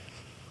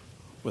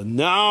 But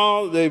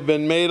now they've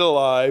been made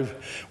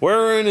alive,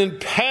 wherein in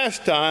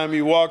past time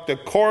you walked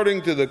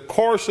according to the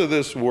course of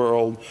this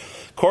world,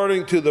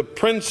 according to the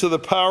prince of the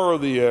power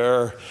of the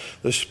air,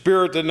 the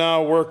spirit that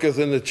now worketh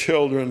in the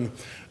children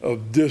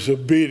of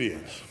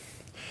disobedience.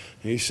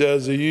 He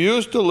says you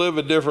used to live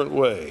a different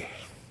way.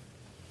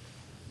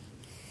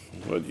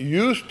 What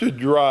used to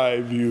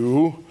drive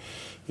you,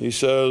 he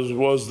says,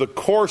 was the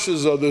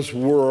courses of this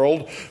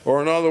world,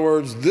 or in other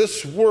words,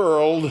 this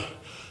world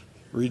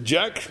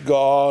rejects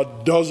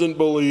God, doesn't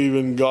believe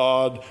in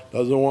God,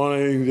 doesn't want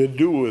anything to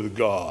do with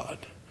God.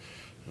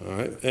 All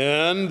right.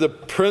 And the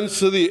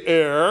prince of the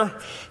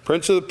air,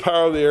 prince of the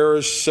power of the air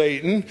is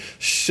Satan.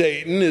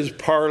 Satan is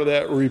part of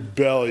that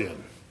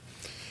rebellion.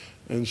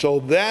 And so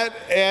that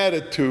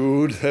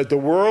attitude that the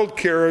world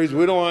carries,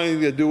 we don't want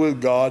anything to do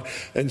with God,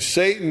 and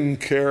Satan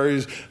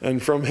carries,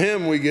 and from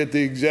him we get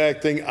the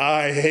exact thing,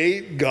 I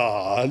hate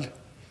God.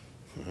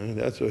 Right?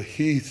 That's what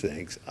he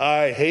thinks.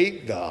 I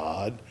hate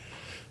God.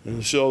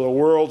 And so the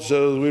world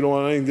says we don't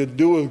want anything to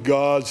do with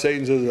God.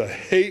 Satan says I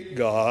hate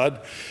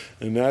God.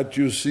 And that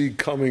you see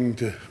coming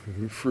to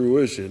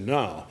fruition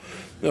now.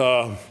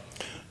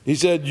 He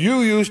said,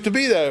 you used to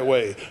be that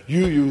way.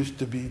 You used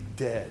to be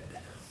dead.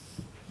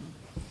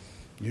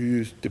 You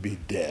used to be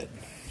dead.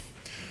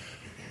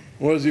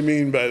 What does he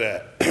mean by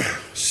that?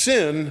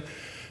 Sin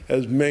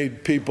has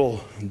made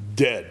people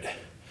dead.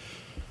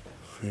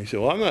 And he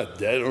said, well, I'm not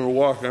dead. I'm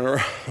walking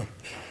around.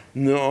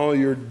 No,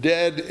 you're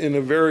dead in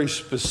a very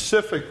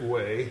specific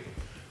way.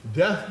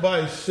 Death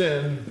by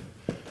sin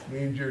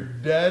means you're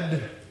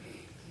dead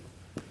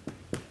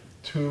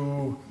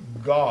to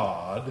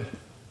God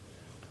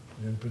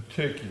in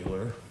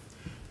particular.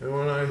 And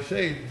when I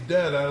say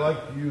dead, I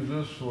like to use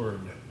this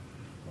word,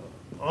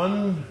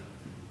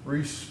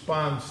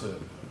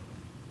 unresponsive.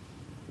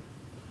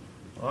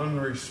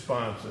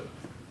 Unresponsive.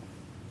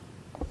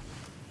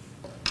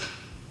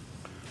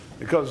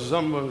 Because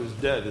someone is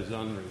dead is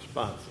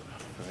unresponsive,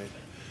 right?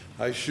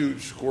 I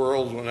shoot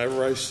squirrels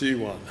whenever I see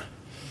one.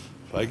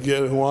 If I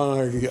get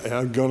one,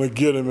 I'm going to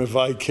get him if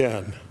I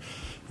can.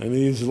 And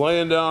he's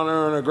laying down there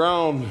on the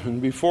ground,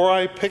 and before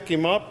I pick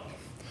him up,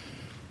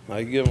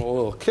 I give him a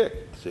little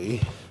kick,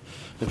 see?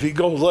 If he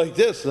goes like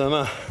this, then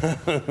I'm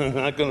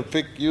not going to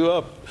pick you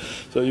up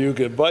so you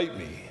can bite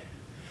me.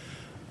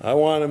 I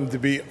want him to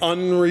be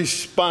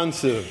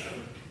unresponsive.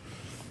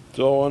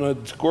 So when a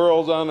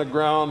squirrel's on the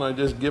ground, I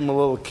just give him a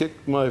little kick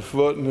with my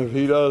foot, and if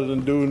he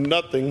doesn't do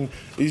nothing,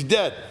 he's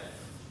dead.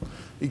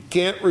 He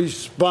can't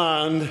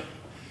respond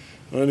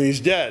when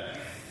he's dead.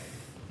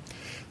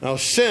 Now,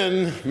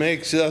 sin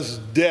makes us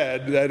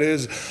dead, that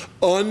is,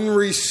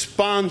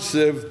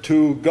 unresponsive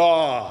to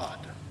God.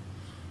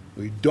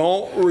 We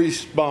don't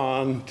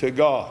respond to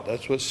God.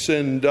 That's what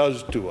sin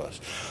does to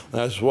us.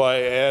 That's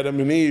why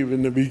Adam and Eve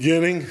in the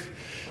beginning,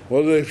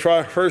 what do they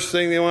try? First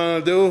thing they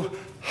want to do?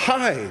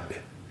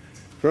 Hide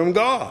from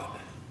God.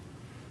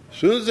 As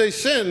soon as they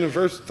sin, the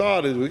first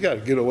thought is, we got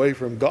to get away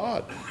from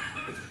God.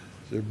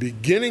 Their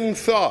beginning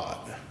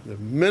thought, the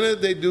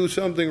minute they do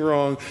something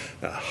wrong,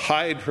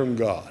 hide from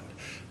God.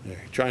 They're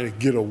trying to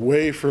get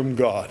away from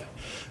God.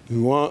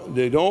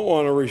 They don't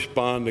want to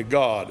respond to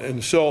God.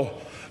 And so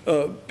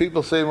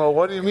people say, well,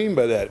 what do you mean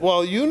by that?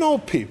 Well, you know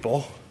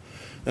people,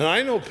 and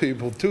I know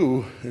people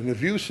too, and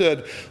if you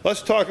said,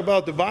 let's talk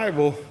about the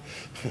Bible,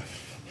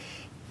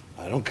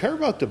 I don't care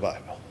about the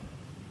Bible.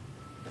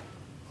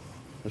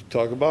 Let's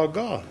talk about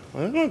God.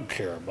 I don't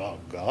care about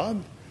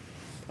God.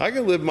 I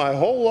can live my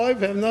whole life,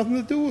 have nothing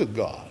to do with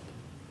God.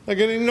 I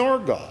can ignore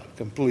God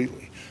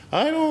completely.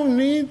 I don't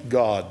need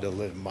God to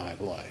live my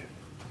life.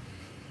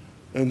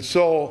 And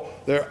so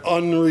they're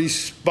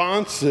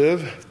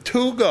unresponsive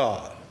to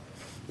God.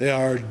 They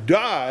are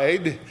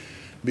died,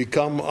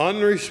 become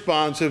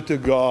unresponsive to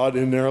God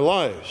in their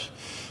lives.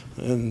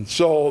 And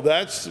so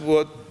that's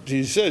what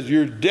he says.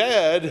 You're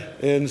dead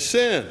in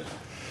sin.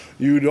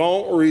 You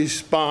don't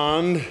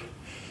respond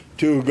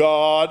to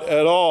God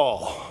at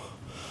all.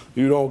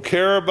 You don't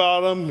care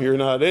about them. You're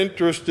not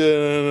interested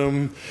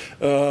in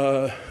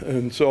them.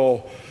 And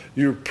so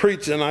you're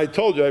preaching. I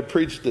told you I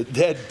preached to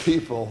dead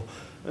people.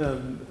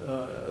 And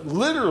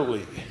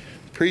literally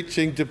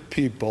preaching to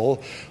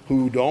people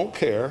who don't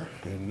care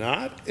and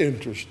not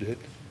interested.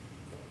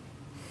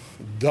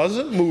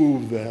 Doesn't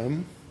move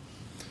them.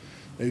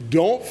 They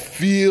don't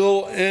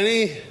feel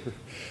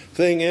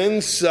anything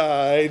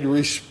inside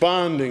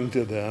responding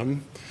to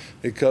them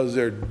because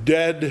they're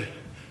dead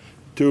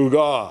to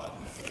God.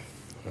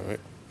 All right.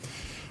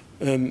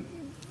 And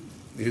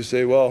you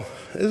say, well,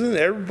 isn't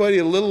everybody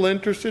a little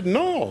interested?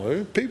 No,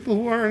 there are people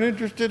who aren't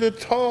interested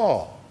at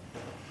all.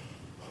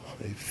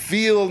 They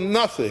feel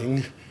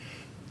nothing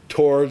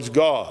towards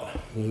God.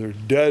 They're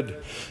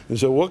dead. And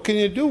so what can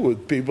you do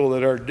with people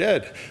that are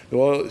dead?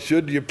 Well,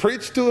 should you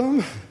preach to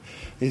them?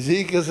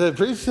 Ezekiel said,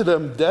 preach to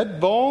them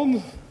dead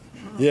bones?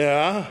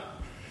 Yeah.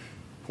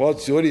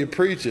 What are you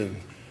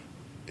preaching?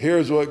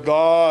 Here's what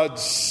God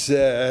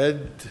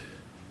said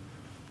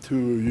to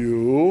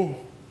you.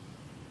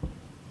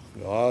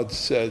 God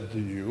said to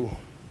you.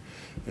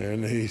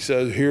 And he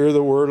says, hear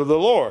the word of the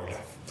Lord.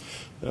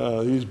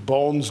 These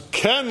bones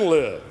can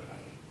live.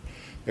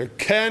 There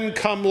can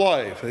come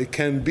life. It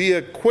can be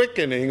a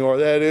quickening, or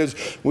that is,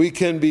 we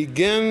can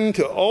begin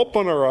to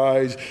open our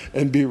eyes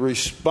and be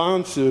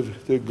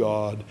responsive to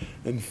God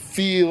and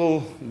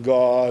feel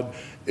God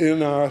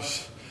in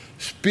us,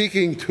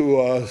 speaking to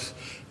us,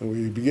 and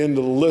we begin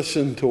to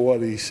listen to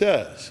what he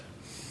says.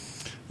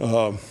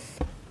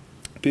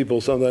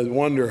 People sometimes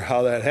wonder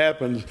how that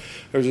happens.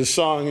 There's a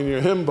song in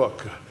your hymn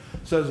book.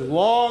 It says,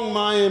 long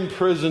my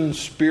imprisoned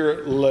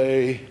spirit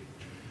lay,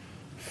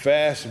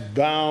 fast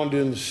bound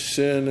in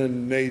sin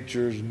and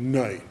nature's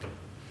night.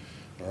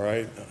 All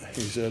right?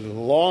 He said, a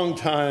long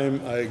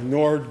time I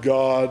ignored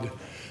God.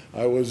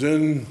 I was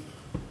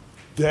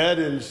dead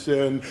in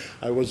sin.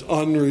 I was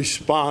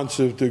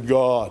unresponsive to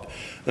God.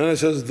 And it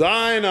says,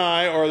 thine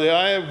eye, or the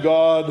eye of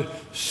God,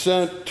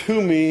 sent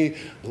to me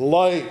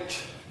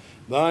light.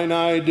 Thine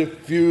eye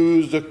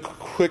diffused a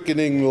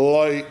quickening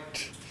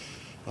light.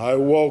 I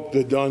woke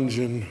the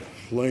dungeon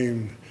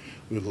flamed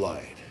with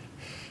light.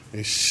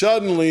 He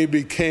suddenly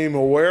became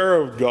aware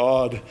of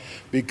God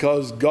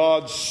because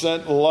God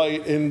sent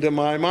light into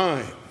my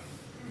mind.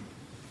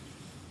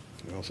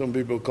 You know, some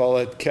people call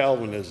that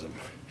Calvinism.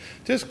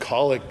 Just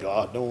call it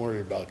God. Don't worry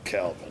about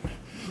Calvin.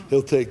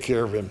 He'll take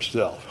care of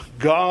himself.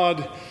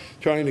 God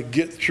trying to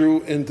get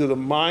through into the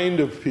mind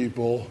of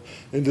people,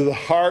 into the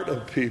heart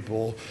of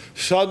people,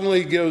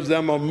 suddenly gives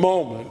them a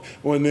moment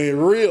when they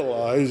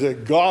realize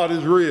that God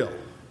is real.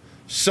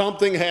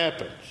 Something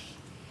happens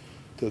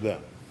to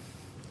them.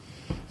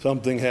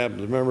 Something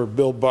happens. Remember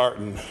Bill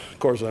Barton? Of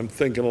course, I'm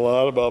thinking a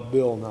lot about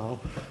Bill now.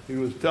 He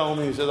was telling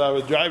me, he said, I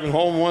was driving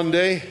home one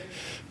day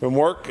from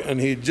work, and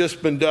he'd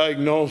just been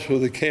diagnosed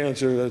with a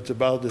cancer that's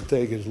about to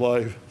take his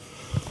life.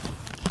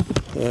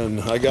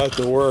 And I got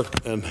to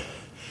work, and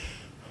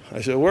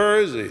I said,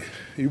 where is he?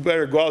 You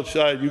better go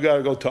outside. You got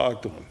to go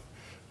talk to him.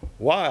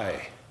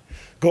 Why?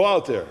 Go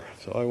out there.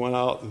 So I went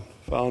out and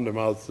found him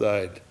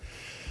outside,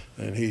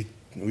 and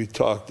we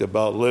talked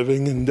about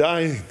living and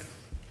dying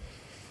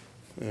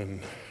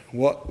and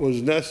what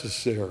was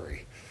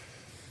necessary.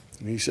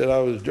 And he said, I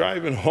was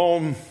driving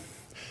home,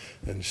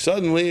 and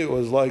suddenly it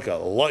was like a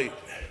light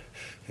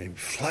came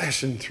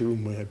flashing through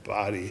my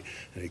body,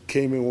 and it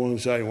came in one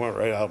side and went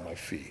right out of my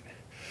feet.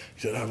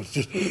 He said, I was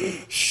just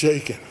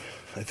shaking.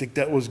 I think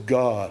that was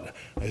God.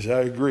 I said,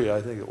 I agree.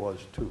 I think it was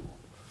too.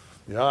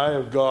 The eye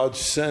of God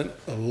sent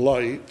a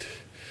light,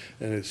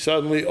 and it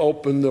suddenly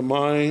opened the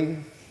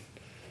mind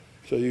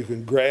so you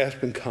can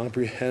grasp and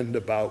comprehend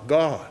about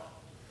God.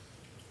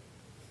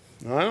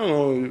 Now, I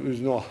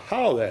don't know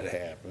how that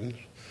happens,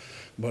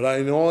 but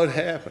I know it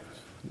happens.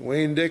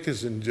 Wayne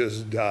Dickinson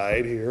just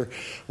died here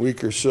a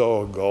week or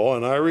so ago,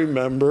 and I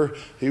remember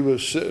he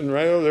was sitting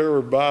right over there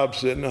where Bob's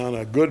sitting on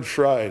a Good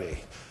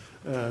Friday,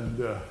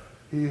 and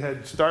he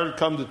had started to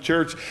come to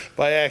church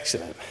by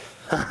accident.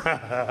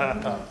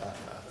 I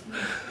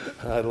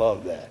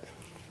love that.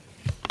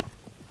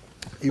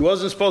 He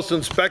wasn't supposed to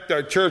inspect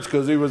our church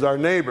because he was our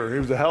neighbor. He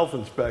was a health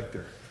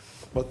inspector.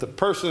 But the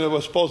person that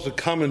was supposed to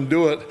come and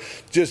do it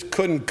just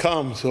couldn't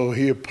come, so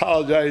he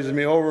apologized to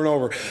me over and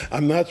over.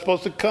 I'm not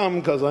supposed to come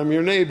because I'm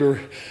your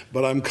neighbor,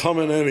 but I'm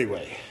coming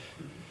anyway.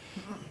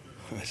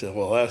 I said,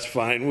 well, that's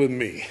fine with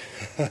me.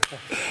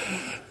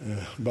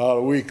 About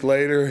a week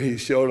later, he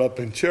showed up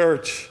in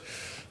church,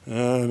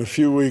 and a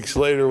few weeks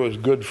later was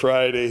Good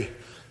Friday,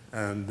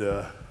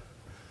 and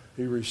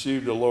he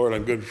received the Lord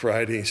on Good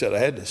Friday. He said, I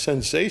had the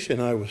sensation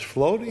I was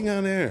floating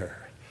on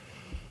air.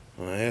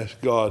 And I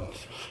asked God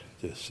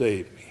to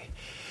save me.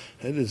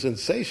 had a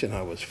sensation.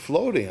 I was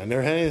floating. I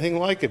never had anything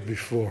like it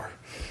before.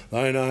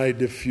 Thine eye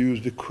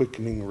diffused a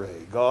quickening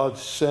ray. God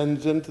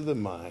sends into the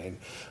mind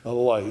a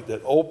light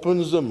that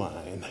opens the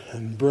mind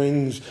and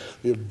brings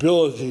the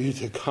ability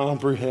to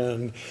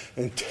comprehend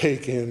and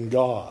take in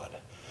God.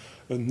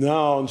 And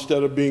now,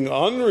 instead of being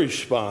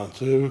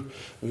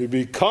unresponsive, we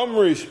become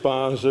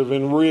responsive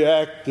and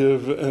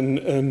reactive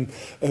and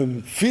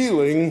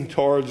feeling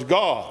towards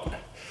God.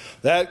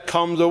 That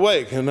comes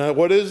awake. And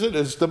what is it?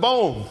 It's the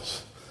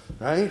bones,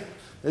 right?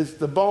 It's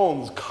the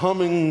bones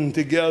coming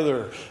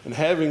together and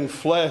having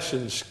flesh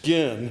and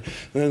skin.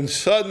 And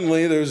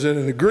suddenly there's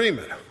an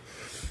agreement.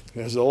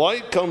 As the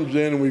light comes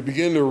in, we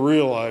begin to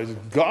realize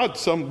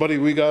God's somebody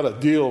we got to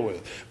deal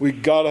with. We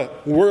got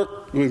to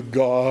work with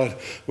God.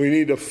 We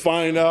need to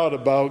find out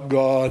about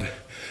God.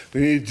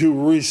 We need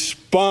to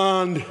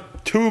respond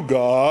to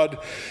God.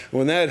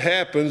 When that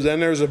happens, then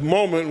there's a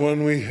moment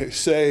when we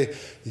say,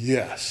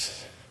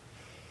 yes,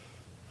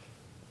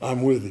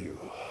 I'm with you.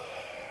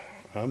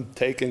 I'm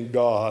taking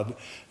God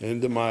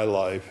into my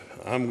life.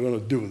 I'm going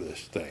to do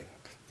this thing.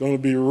 It's going to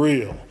be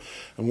real.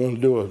 I'm going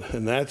to do it.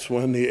 And that's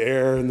when the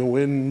air and the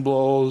wind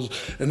blows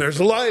and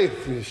there's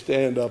life. You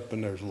stand up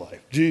and there's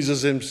life.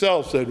 Jesus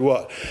himself said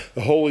what?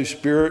 The Holy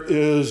Spirit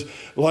is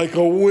like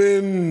a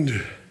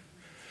wind.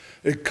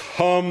 It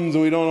comes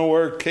and we don't know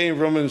where it came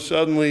from, and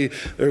suddenly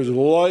there's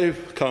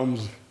life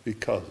comes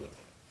because of it.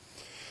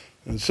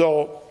 And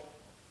so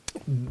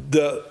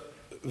the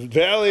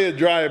Valley of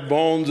Dry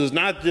Bones is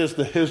not just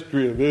the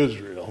history of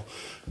Israel,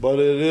 but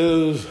it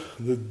is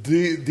the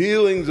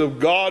dealings of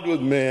God with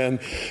man,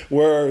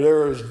 where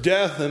there is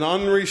death and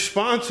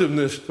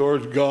unresponsiveness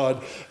towards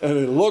God, and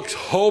it looks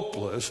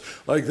hopeless,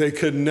 like they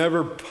could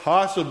never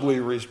possibly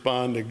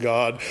respond to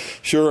God.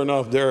 Sure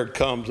enough, there it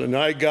comes. And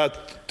I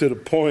got to the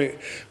point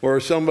where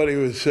somebody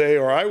would say,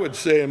 or I would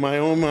say in my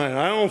own mind,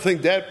 I don't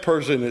think that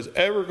person is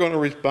ever going to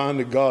respond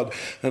to God.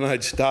 And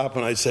I'd stop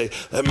and I'd say,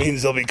 that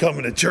means they'll be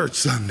coming to church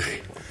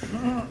Sunday.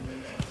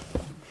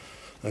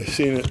 I've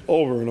seen it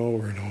over and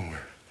over and over.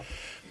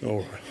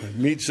 I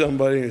meet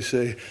somebody and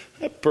say,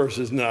 that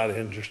person's not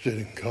interested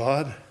in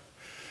God.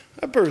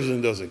 That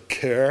person doesn't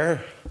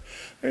care.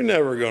 They're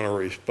never going to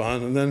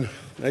respond. And then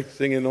next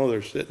thing you know,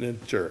 they're sitting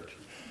in church.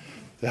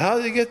 So how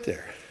did they get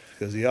there?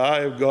 Because the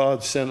eye of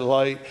God sent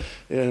light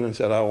in and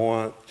said, I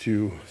want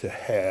you to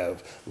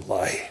have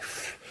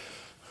life.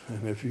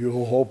 And if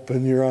you'll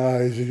open your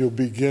eyes and you'll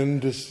begin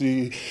to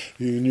see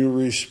and you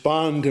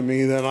respond to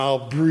me, then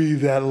I'll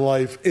breathe that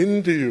life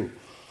into you.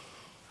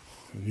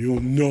 And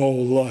you'll know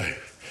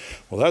life.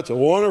 Well, that's a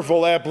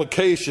wonderful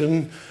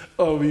application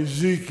of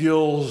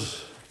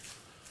Ezekiel's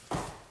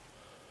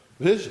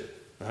vision,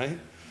 right?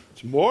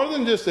 It's more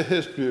than just the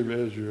history of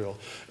Israel.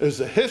 It's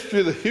the history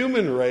of the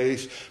human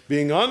race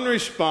being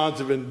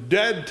unresponsive and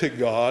dead to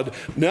God,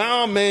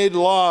 now made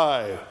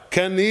alive.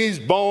 Can these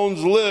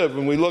bones live?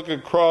 And we look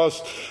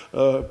across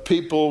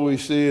people, we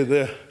see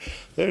they're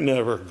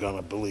never going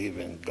to believe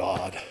in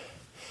God.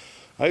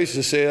 I used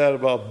to say that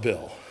about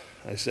Bill.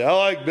 I said, I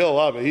like Bill a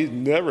lot, but he's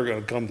never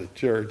going to come to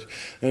church.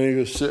 And he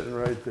was sitting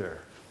right there.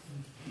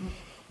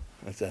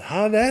 I said,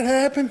 how did that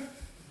happen?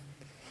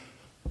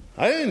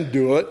 I didn't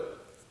do it,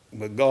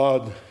 but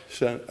God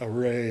sent a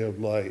ray of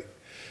light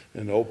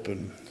and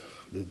opened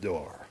the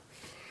door.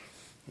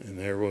 And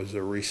there was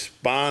a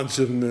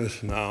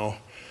responsiveness now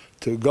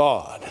to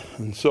God.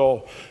 And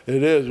so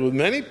it is with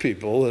many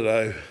people that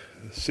I've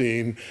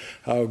seen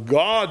how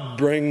God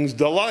brings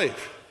to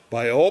life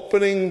by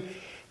opening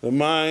the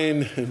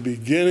mind and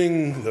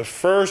beginning the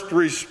first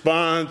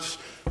response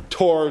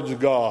towards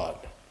God.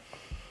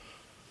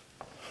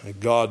 And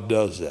God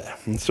does that.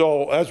 And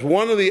so that's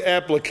one of the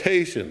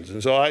applications.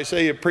 And so I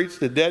say you preach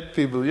to dead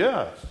people.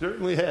 Yeah,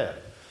 certainly have.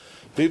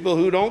 People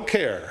who don't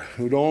care,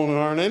 who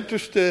aren't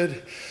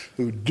interested,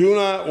 who do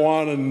not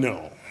want to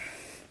know.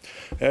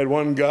 I had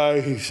one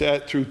guy, he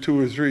sat through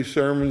 2 or 3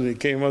 sermons, and he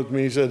came up to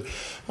me and he said,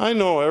 I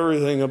know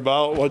everything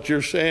about what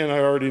you're saying. I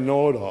already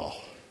know it all.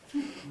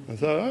 I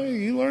thought, oh,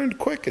 you learned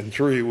quick in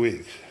 3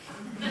 weeks.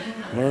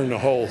 Learned the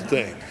whole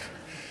thing.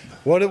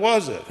 What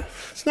was it?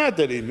 It's not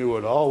that he knew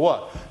it all.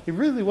 What? He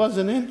really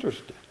wasn't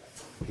interested.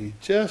 He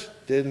just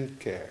didn't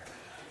care.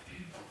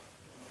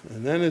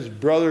 And then his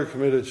brother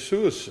committed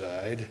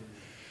suicide,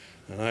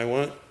 and I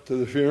went to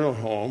the funeral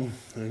home,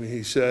 and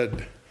he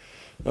said,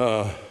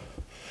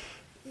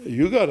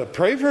 you got to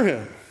pray for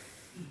him.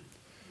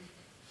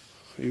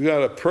 You got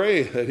to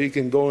pray that he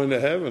can go into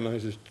heaven. I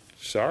said,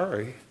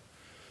 sorry.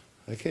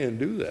 I can't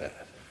do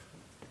that.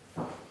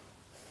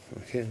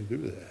 I can't do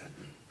that.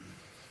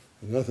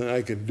 There's nothing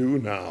I can do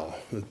now.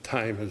 The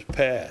time has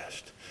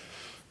passed.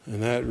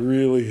 And that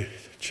really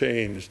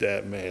changed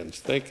that man's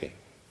thinking.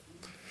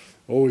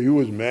 Oh, he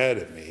was mad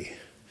at me.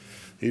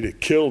 He'd have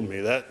killed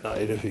me that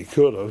night if he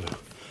could have.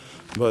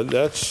 But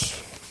that's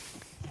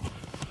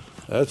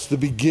the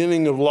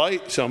beginning of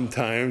light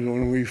sometimes,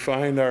 when we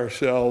find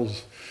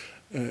ourselves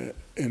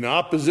in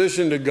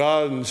opposition to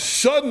God and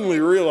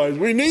suddenly realize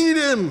we need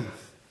him.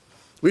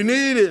 We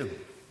need him.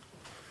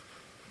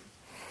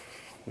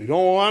 We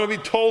don't want to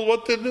be told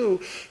what to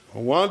do. I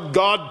want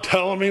God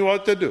telling me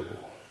what to do,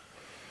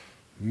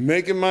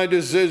 making my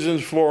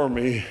decisions for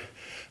me.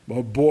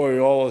 But boy,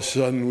 all of a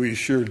sudden we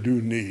sure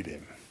do need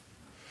him.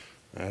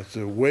 That's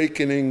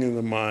awakening in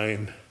the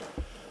mind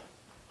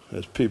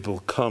as people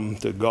come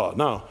to God.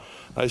 Now,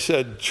 I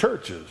said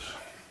churches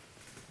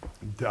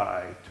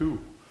die too.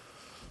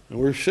 And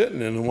we're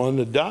sitting in the one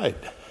that died.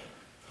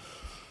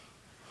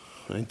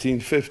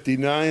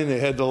 1959, they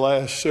had the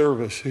last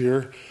service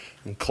here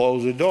and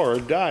closed the door.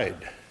 It died.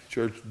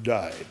 Church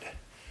died.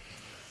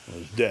 It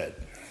was dead.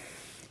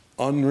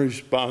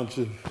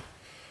 Unresponsive.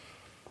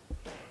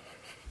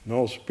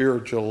 No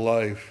spiritual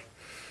life.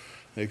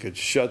 They could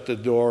shut the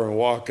door and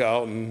walk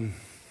out and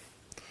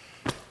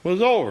it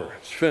was over.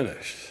 It's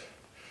finished.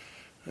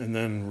 And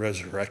then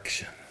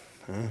resurrection.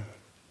 Huh?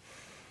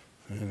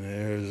 And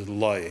there's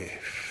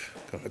life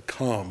going to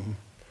come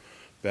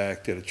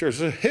back to the church.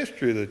 The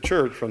history of the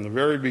church from the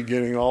very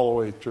beginning all the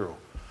way through.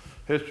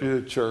 History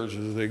of the church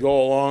is they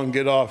go along,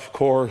 get off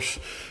course,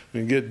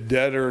 and get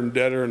deader and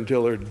deader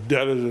until they're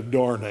dead as a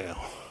doornail.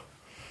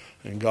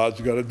 And God's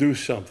got to do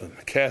something.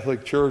 The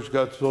Catholic Church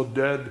got so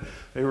dead,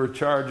 they were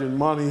charging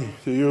money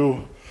to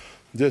you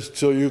just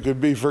so you could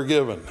be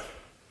forgiven.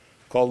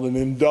 Called an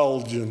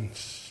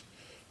indulgence.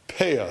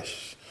 Pay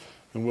us,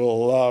 and we'll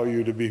allow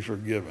you to be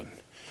forgiven.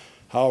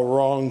 How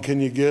wrong can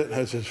you get?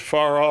 That's as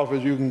far off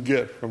as you can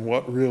get from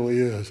what really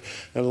is.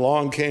 And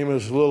along came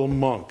this little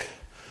monk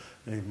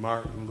named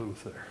Martin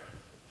Luther.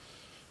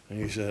 And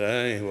he said,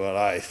 that ain't what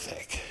I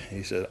think.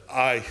 He said,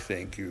 I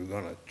think you're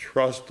going to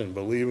trust and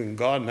believe in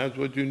God, and that's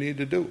what you need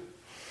to do.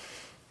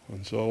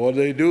 And so what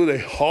they do, they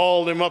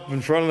hauled him up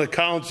in front of the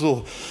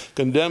council,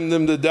 condemned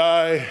him to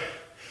die.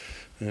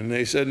 And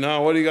they said,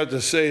 now what do you got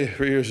to say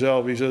for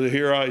yourself? He said,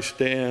 here I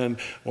stand.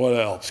 What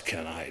else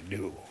can I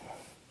do?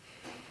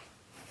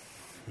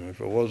 And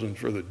if it wasn't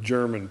for the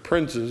German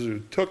princes who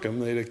took him,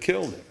 they'd have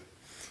killed him.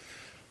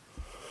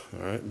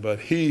 All right, but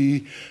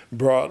he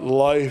brought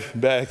life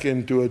back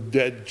into a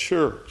dead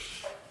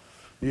church.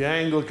 The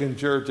Anglican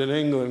church in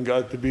England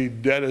got to be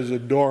dead as a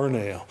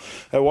doornail.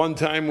 At one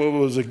time, it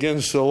was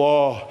against the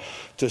law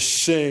to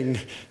sing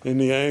in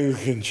the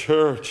Anglican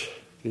church.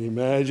 Can you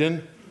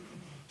imagine?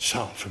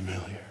 Sound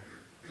familiar?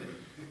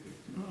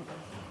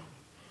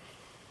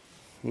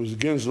 It was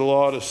against the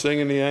law to sing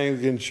in the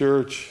Anglican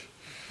church.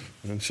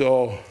 And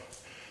so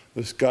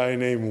this guy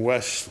named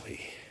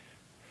Wesley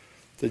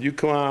said, you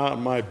come out of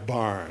my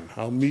barn.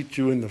 I'll meet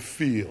you in the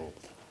field.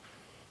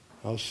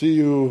 I'll see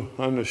you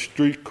on the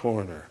street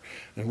corner.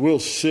 And we'll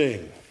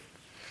sing.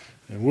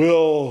 And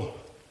we'll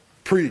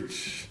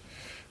preach.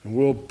 And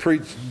we'll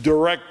preach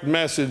direct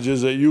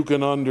messages that you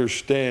can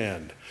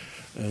understand.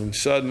 And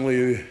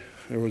suddenly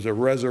there was a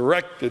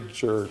resurrected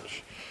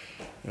church.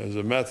 As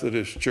a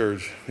Methodist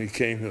church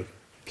became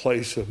a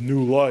place of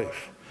new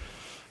life.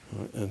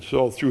 And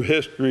so through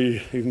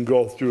history, you can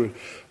go through it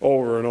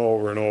over and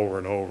over and over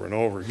and over and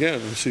over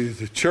again. And see,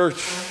 the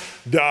church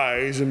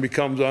dies and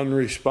becomes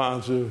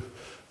unresponsive,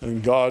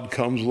 and God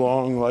comes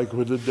along like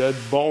with the dead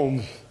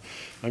bones.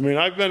 I mean,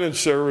 I've been in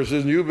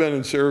services, and you've been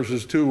in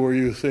services too, where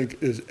you think,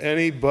 does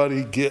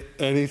anybody get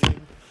anything?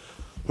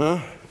 Huh?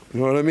 You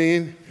know what I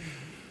mean?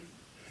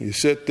 You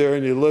sit there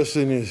and you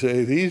listen and you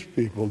say, these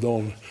people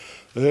don't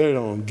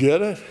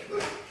get it.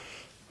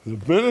 The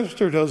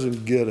minister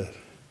doesn't get it.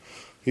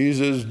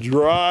 He's as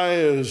dry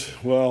as,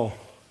 well,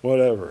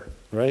 whatever,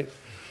 right?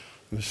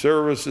 The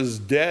service is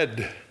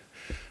dead.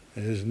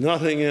 There's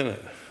nothing in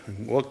it.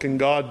 And what can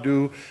God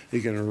do? He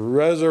can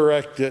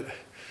resurrect it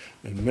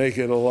and make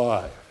it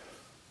alive.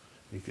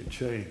 He can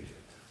change it.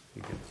 He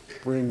can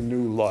bring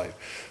new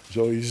life.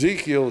 So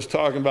Ezekiel is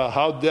talking about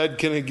how dead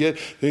can it get?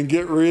 It can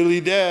get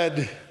really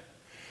dead.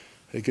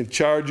 They can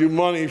charge you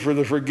money for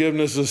the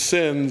forgiveness of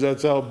sins.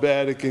 That's how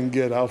bad it can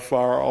get, how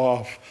far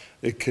off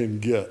it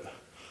can get.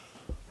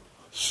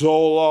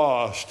 So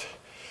lost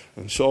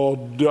and so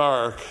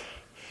dark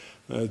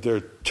that they're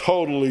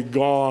totally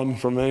gone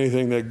from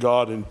anything that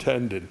God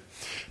intended.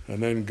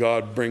 And then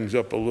God brings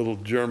up a little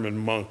German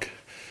monk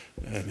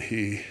and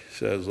he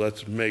says,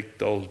 let's make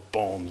those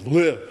bones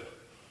live.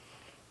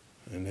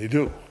 And they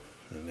do.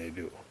 And they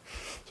do.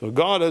 So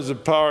God has the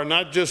power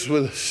not just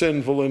with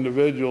sinful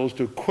individuals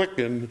to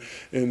quicken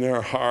in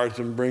their hearts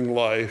and bring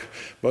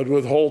life, but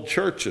with whole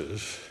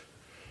churches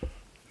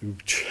to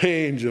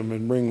change them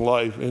and bring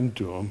life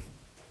into them.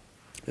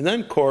 And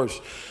then, of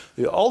course,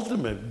 the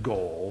ultimate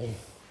goal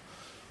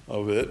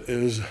of it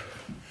is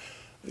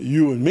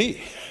you and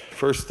me.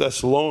 1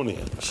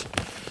 Thessalonians.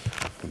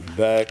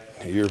 Back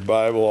your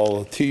Bible,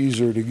 all the T's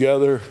are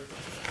together.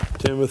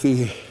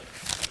 Timothy,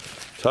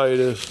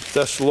 Titus,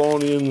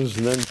 Thessalonians,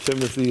 and then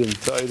Timothy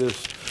and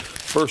Titus.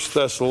 1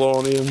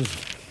 Thessalonians.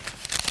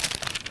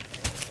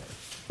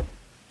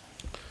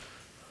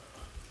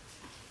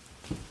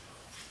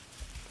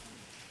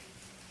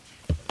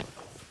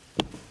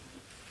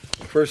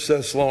 First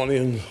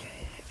Thessalonians,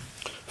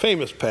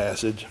 famous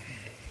passage.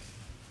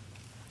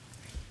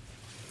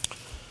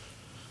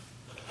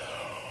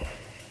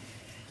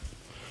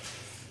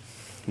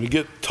 We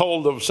get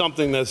told of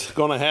something that's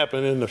going to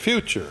happen in the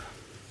future.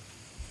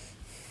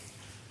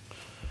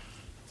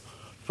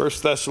 1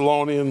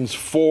 Thessalonians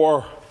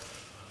 4,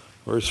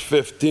 verse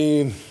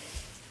 15.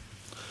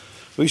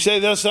 We say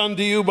this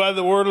unto you by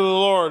the word of the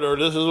Lord, or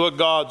this is what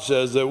God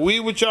says, that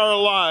we which are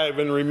alive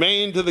and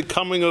remain to the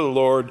coming of the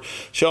Lord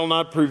shall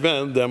not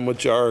prevent them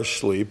which are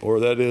asleep. Or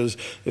that is,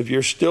 if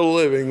you're still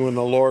living when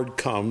the Lord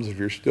comes, if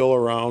you're still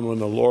around when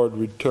the Lord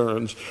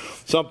returns,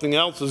 something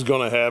else is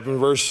going to happen.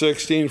 Verse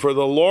 16, for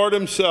the Lord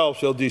himself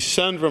shall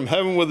descend from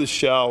heaven with a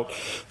shout,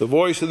 the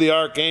voice of the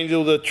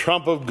archangel, the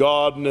trump of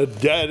God, and the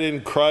dead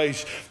in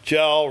Christ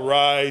shall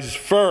rise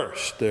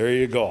first. There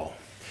you go.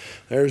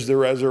 There's the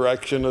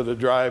resurrection of the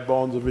dry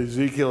bones of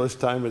Ezekiel. This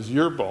time it's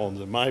your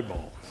bones and my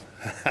bones.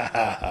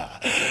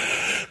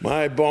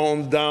 My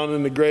bones down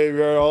in the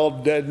graveyard, all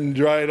dead and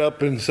dried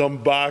up in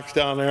some box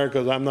down there,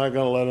 because I'm not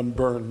going to let them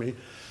burn me.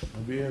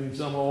 I'll be in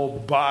some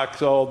old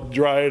box all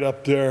dried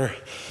up there.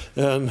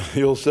 And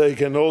you'll say,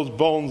 can those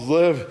bones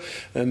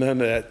live? And then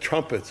that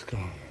trumpet's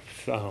going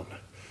to sound.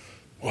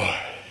 Boy,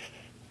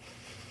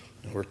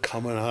 we're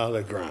coming out of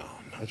the ground.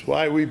 That's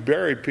why we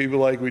bury people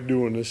like we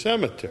do in the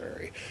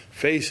cemetery,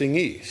 facing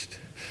east.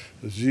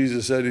 Because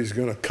Jesus said he's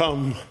going to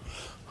come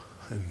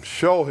and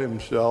show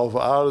himself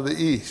out of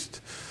the east.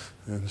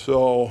 And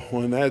so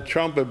when that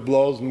trumpet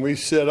blows and we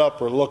sit up,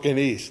 we're looking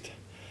east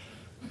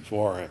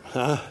for him.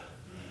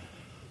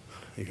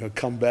 He's going to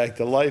come back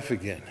to life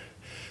again.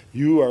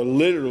 You are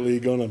literally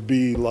going to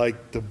be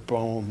like the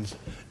bones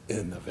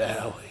in the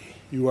valley.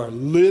 You are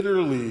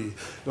literally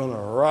going to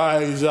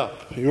rise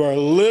up. You are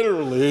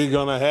literally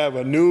going to have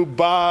a new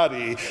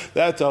body.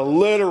 That's a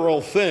literal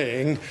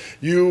thing.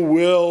 You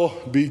will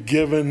be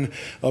given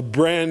a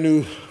brand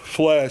new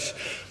flesh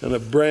and a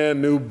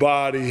brand new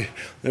body.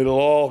 It'll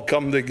all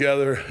come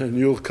together, and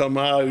you'll come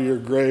out of your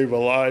grave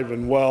alive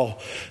and well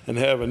and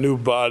have a new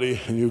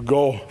body, and you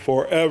go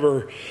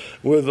forever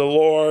with the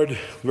Lord.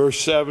 Verse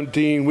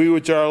 17, we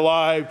which are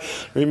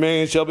alive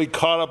remain shall be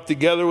caught up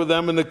together with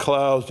them in the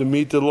clouds to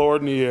meet the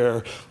Lord in the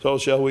air. So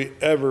shall we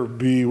ever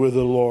be with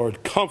the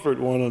Lord. Comfort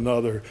one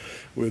another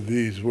with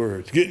these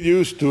words. Get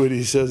used to it.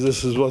 He says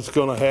this is what's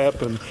going to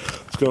happen.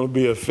 It's going to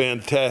be a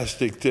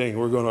fantastic thing.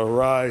 We're going to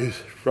rise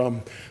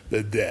from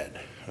the dead.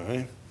 All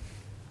right?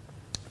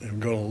 And we're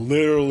going to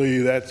literally,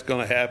 that's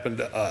going to happen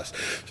to us.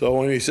 So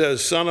when he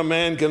says, Son of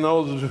Man, can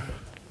those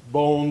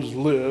bones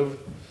live?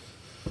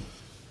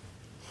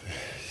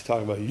 He's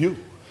talking about you.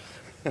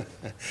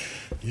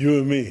 You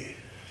and me.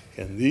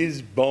 Can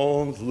these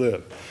bones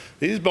live?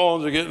 These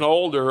bones are getting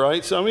older,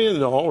 right? Some of you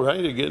know,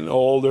 right? They're getting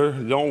older.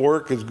 They don't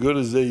work as good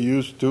as they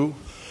used to.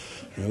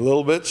 They're a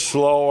little bit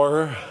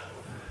slower,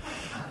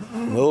 a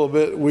little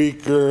bit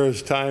weaker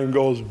as time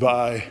goes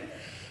by.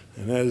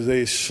 And as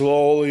they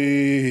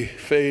slowly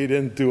fade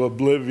into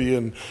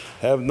oblivion,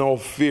 have no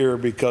fear,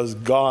 because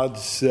God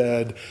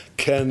said,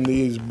 can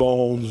these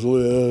bones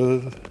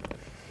live?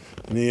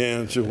 And the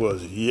answer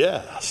was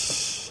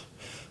yes,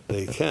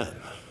 they can.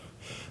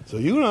 So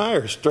you and I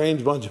are a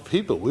strange bunch of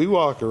people. We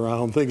walk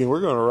around thinking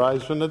we're going to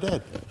rise from the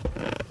dead.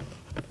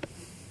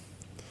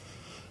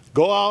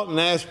 Go out and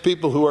ask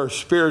people who are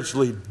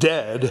spiritually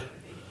dead,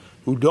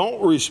 who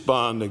don't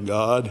respond to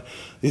God,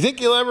 you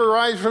think you'll ever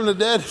rise from the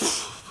dead?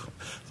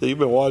 So you've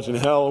been watching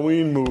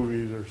Halloween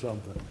movies or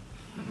something.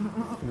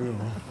 You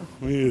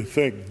know, you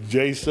think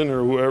Jason or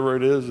whoever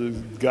it is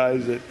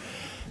guys that are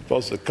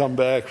supposed to come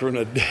back from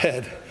the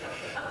dead.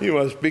 You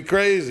must be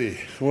crazy.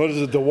 What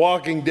is it, The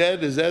Walking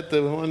Dead? Is that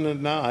the one that,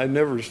 no, I've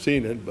never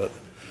seen it, but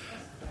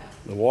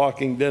The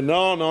Walking Dead.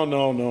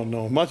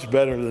 No. Much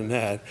better than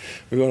that.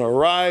 We're going to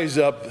rise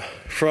up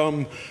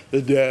from the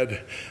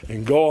dead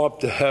and go up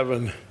to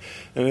heaven,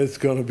 and it's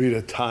going to be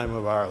the time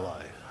of our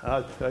life.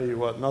 I'll tell you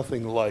what,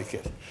 nothing like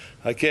it.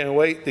 I can't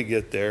wait to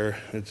get there.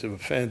 It's a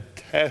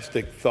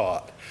fantastic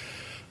thought.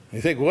 You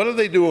think, what are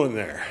they doing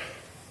there?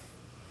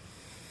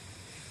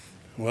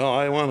 Well,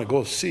 I want to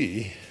go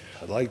see.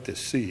 I'd like to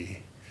see.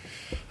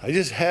 I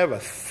just have a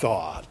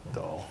thought,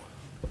 though.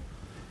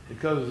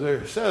 Because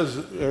it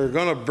says they're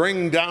going to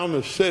bring down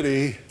the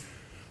city.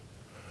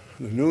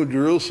 The New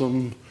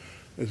Jerusalem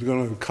is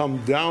going to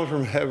come down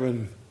from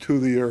heaven to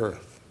the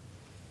earth.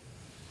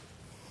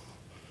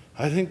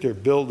 I think they're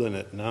building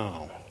it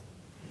now.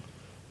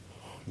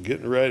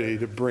 Getting ready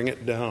to bring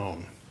it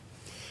down.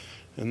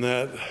 And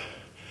that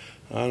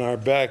on our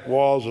back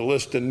walls, a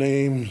list of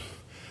names.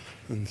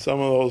 And some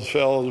of those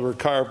fellows were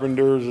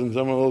carpenters, and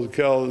some of those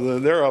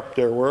fellows, they're up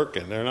there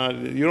working. They're not.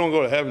 You don't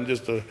go to heaven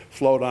just to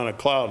float on a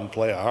cloud and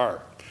play a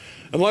harp,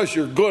 unless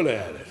you're good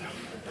at it.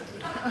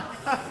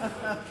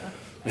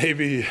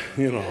 Maybe,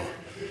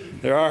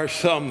 there are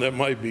some that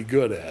might be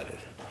good at it.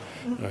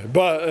 Right.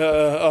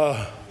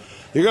 But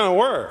you're going to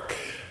work.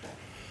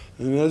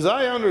 And as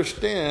I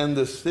understand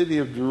the city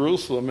of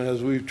Jerusalem,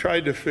 as we've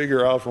tried to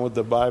figure out from what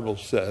the Bible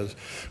says,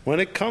 when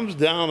it comes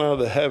down out of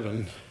the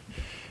heaven,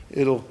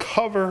 it'll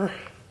cover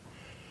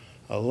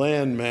a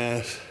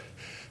landmass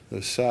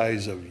the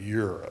size of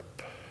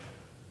Europe.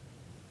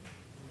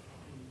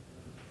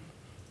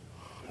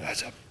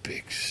 That's a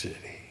big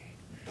city.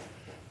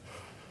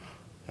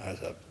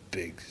 That's a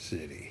big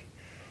city.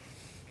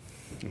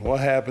 And what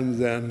happens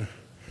then?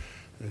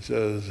 It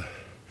says,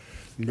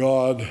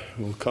 God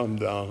will come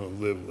down and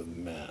live with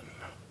men.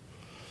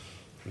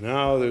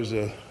 Now there's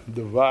a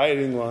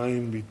dividing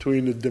line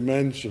between the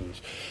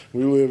dimensions.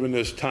 We live in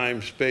this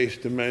time-space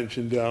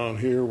dimension down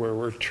here where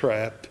we're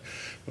trapped.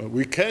 But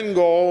we can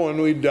go when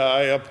we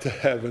die up to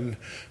heaven.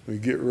 We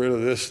get rid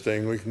of this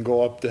thing. We can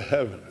go up to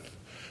heaven.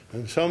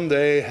 And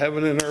someday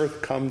heaven and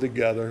earth come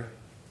together.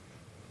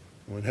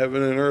 When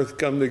heaven and earth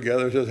come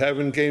together, it says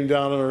heaven came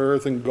down on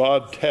earth and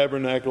God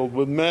tabernacled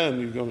with men.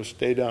 He's going to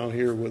stay down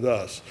here with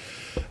us.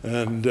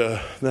 And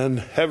then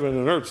heaven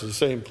and earth is the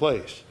same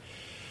place.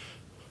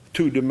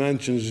 Two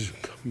dimensions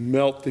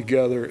melt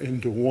together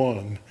into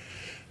one.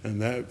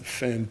 And that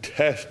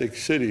fantastic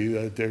city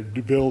that they're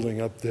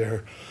building up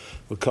there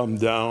will come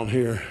down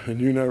here. And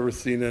you've never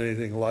seen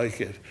anything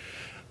like it.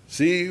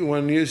 See,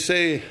 when you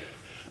say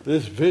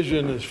this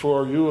vision is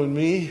for you and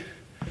me,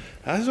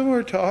 that's what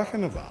we're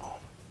talking about.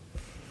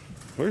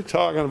 We're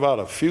talking about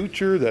a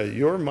future that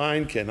your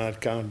mind cannot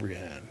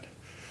comprehend.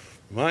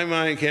 My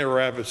mind can't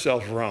wrap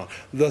itself around.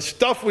 The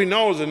stuff we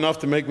know is enough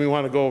to make me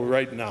want to go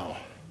right now.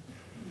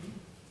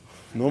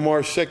 No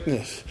more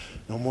sickness,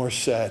 no more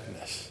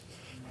sadness,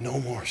 no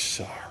more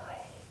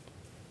sorrow,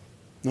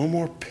 no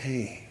more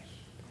pain,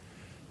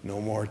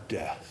 no more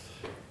death.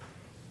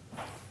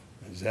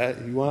 Is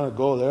that, you want to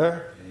go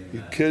there? Amen.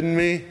 You kidding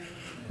me?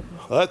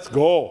 Let's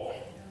go.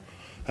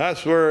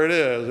 That's where it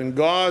is. And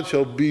God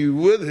shall be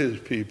with his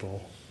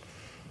people,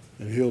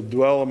 and he'll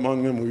dwell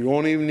among them. We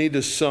won't even need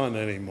the sun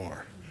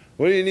anymore.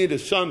 What do you need the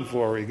sun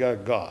for? You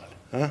got God.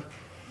 Huh?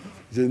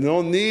 There's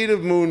no need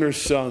of moon or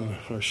sun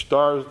or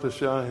stars to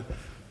shine.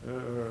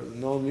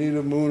 No need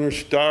of moon or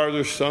stars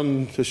or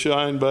sun to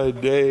shine by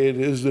day. It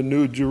is the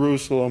new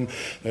Jerusalem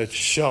that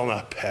shall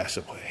not pass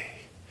away.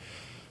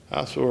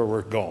 That's where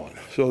we're going.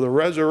 So the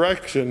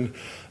resurrection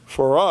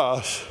for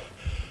us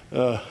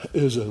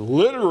is a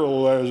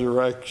literal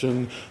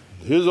resurrection.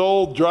 His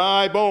old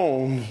dry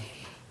bones.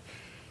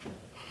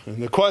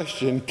 And the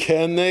question,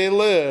 can they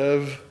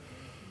live?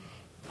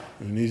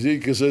 And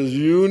Ezekiel says,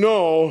 you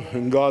know.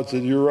 And God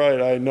said, you're right,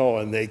 I know.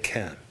 And they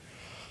can.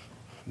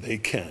 They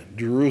can.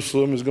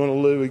 Jerusalem is going to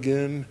live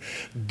again.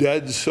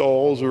 Dead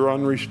souls who are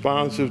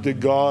unresponsive to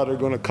God are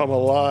going to come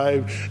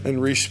alive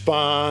and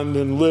respond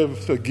and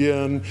live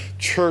again.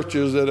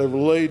 Churches that have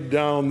laid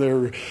down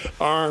their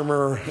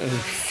armor and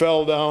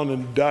fell down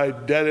and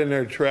died dead in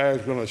their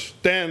tracks are going to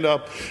stand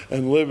up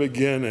and live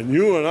again. And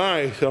you and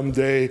I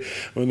someday,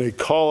 when they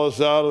call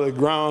us out of the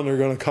ground, are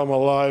going to come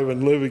alive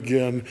and live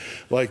again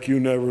like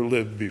you never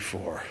lived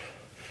before.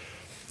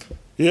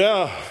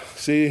 Yeah,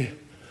 see,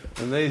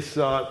 and they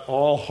thought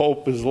all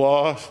hope is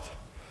lost.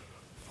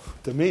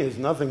 To me, it's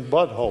nothing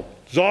but hope.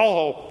 It's all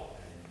hope.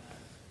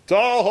 It's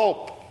all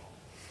hope.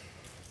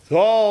 It's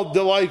all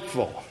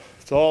delightful.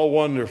 It's all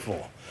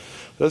wonderful.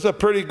 That's a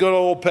pretty good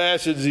old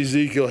passage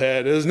Ezekiel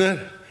had, isn't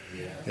it?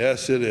 Yeah.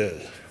 Yes, it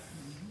is.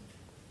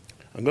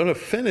 I'm going to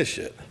finish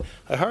it.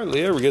 I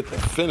hardly ever get to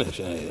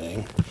finish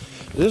anything.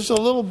 There's a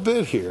little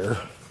bit here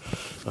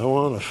I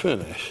want to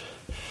finish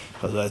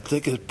because I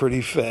think it's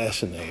pretty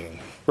fascinating.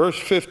 Verse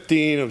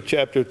 15 of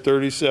chapter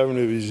 37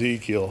 of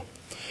Ezekiel.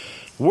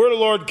 The word of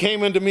the Lord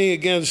came unto me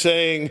again,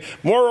 saying,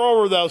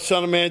 moreover, thou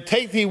son of man,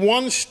 take thee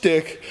one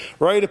stick,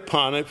 write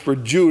upon it for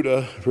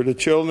Judah, for the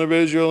children of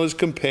Israel and his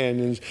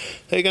companions.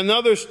 Take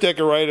another stick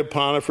and write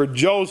upon it for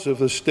Joseph,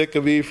 the stick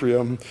of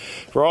Ephraim,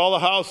 for all the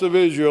house of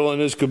Israel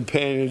and his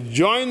companions.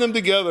 Join them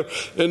together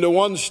into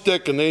one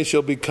stick, and they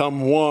shall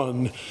become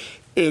one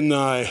in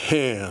thy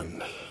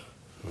hand.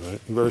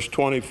 Right. Verse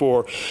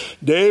 24,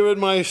 David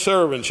my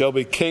servant shall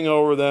be king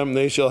over them.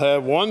 They shall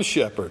have one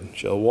shepherd,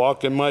 shall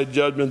walk in my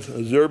judgments,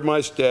 observe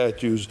my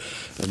statutes,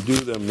 and do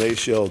them. They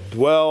shall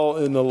dwell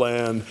in the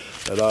land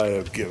that I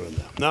have given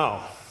them.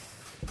 Now,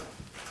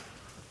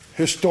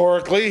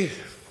 historically,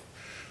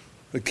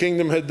 the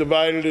kingdom had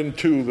divided in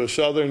two. The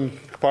southern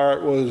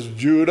part was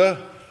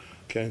Judah,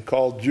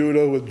 called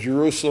Judah with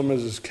Jerusalem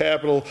as its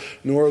capital.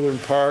 Northern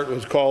part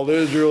was called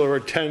Israel. There were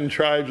 10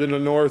 tribes in the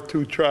north,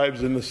 2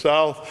 tribes in the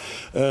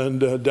south.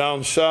 And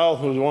down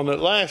south was one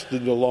that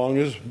lasted the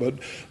longest, but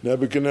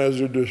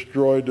Nebuchadnezzar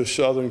destroyed the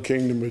southern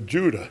kingdom of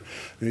Judah.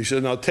 And he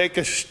said, now take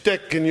a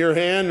stick in your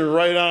hand and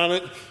write on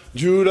it,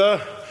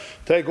 Judah.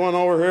 Take one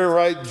over here and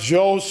write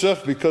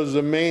Joseph, because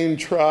the main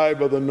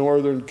tribe of the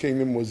northern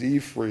kingdom was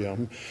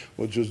Ephraim,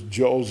 which was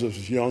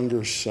Joseph's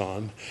younger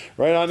son.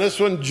 Write on this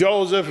one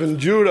Joseph and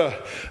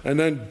Judah, and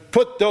then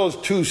put those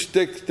 2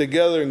 sticks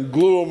together and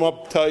glue them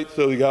up tight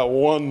so you got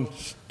one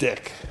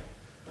stick.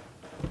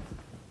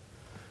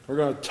 We're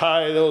going to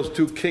tie those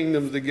 2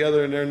 kingdoms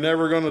together, and they're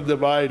never going to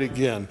divide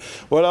again.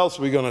 What else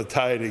are we going to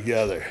tie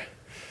together?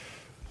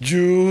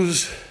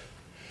 Jews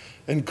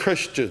and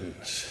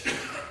Christians.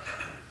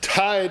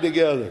 Tied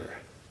together.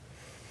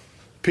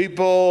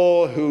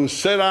 People who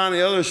sit on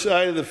the other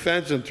side of the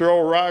fence and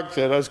throw rocks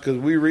at us because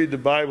we read the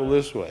Bible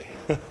this way.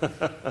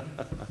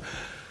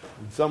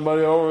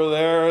 Somebody over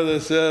there that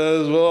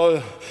says,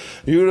 well,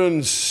 you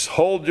didn't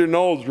hold your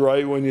nose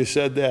right when you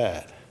said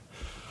that.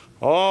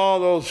 All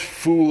those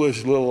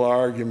foolish little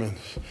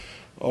arguments.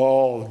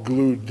 all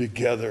glued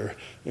together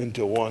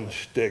into one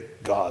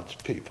stick, God's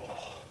people.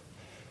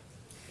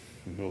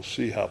 And we'll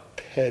see how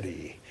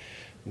petty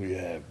we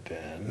have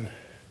been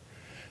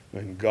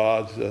when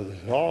God says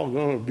it's all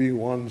going to be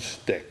one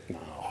stick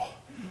now.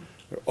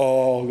 We're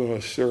all going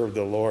to serve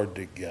the Lord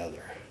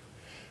together.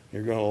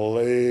 You're going to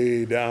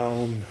lay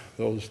down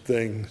those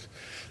things,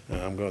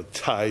 and I'm going to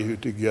tie you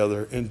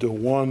together into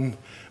one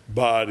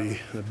body,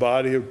 the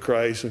body of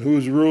Christ. And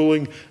who's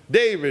ruling?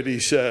 David, he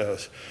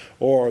says,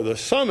 or the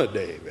son of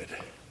David.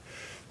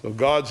 So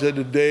God said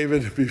to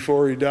David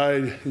before he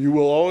died, you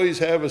will always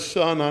have a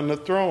son on the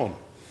throne.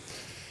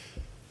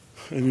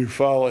 And you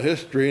follow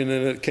history, and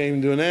then it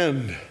came to an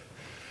end.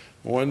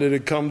 When did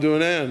it come to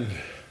an end?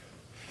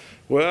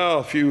 Well,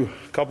 a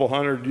couple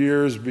hundred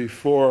years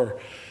before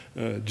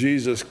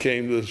Jesus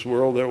came to this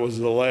world, there was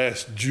the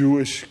last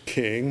Jewish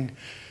king.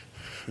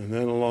 And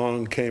then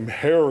along came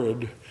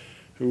Herod,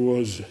 who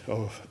was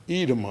of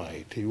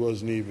Edomite. He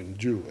wasn't even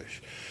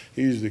Jewish.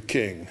 He's the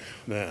king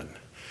then.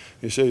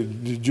 You say,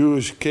 the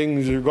Jewish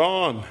kings are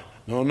gone.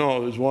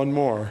 No, there's one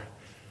more.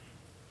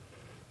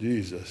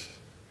 Jesus.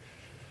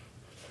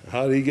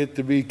 How did he get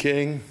to be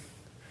king?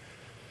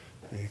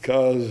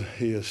 Because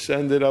he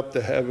ascended up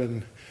to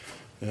heaven.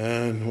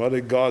 And what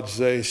did God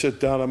say? Sit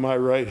down on my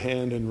right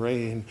hand and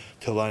reign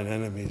till thine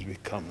enemies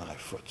become thy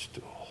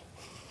footstool.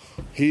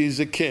 He's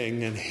the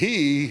king, and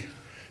he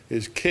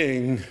is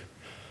king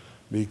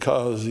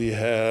because he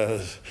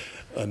has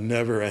a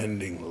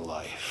never-ending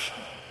life.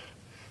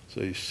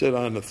 So you sit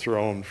on the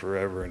throne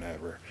forever and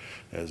ever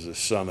as the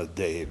son of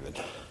David.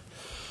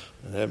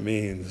 And that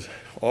means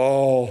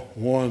all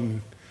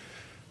one,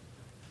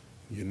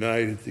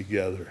 united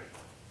together,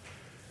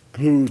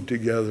 glued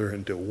together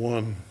into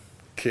one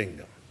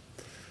kingdom.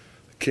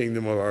 The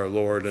kingdom of our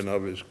Lord and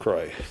of his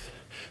Christ.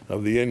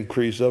 Of the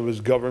increase of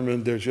his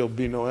government there shall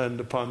be no end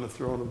upon the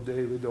throne of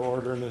David to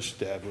order and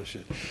establish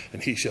it.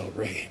 And he shall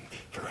reign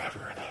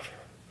forever and ever.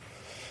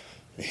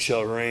 He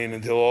shall reign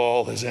until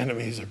all his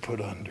enemies are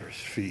put under his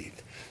feet.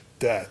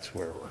 That's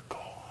where we're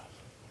going.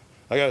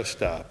 I got to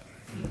stop.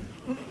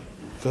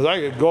 Because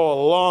I could go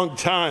a long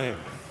time.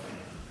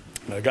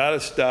 I got to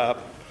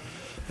stop.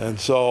 And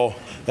so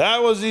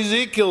that was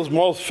Ezekiel's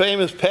most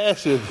famous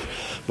passage.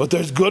 But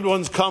there's good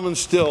ones coming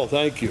still.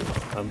 Thank you.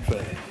 I'm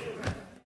finished.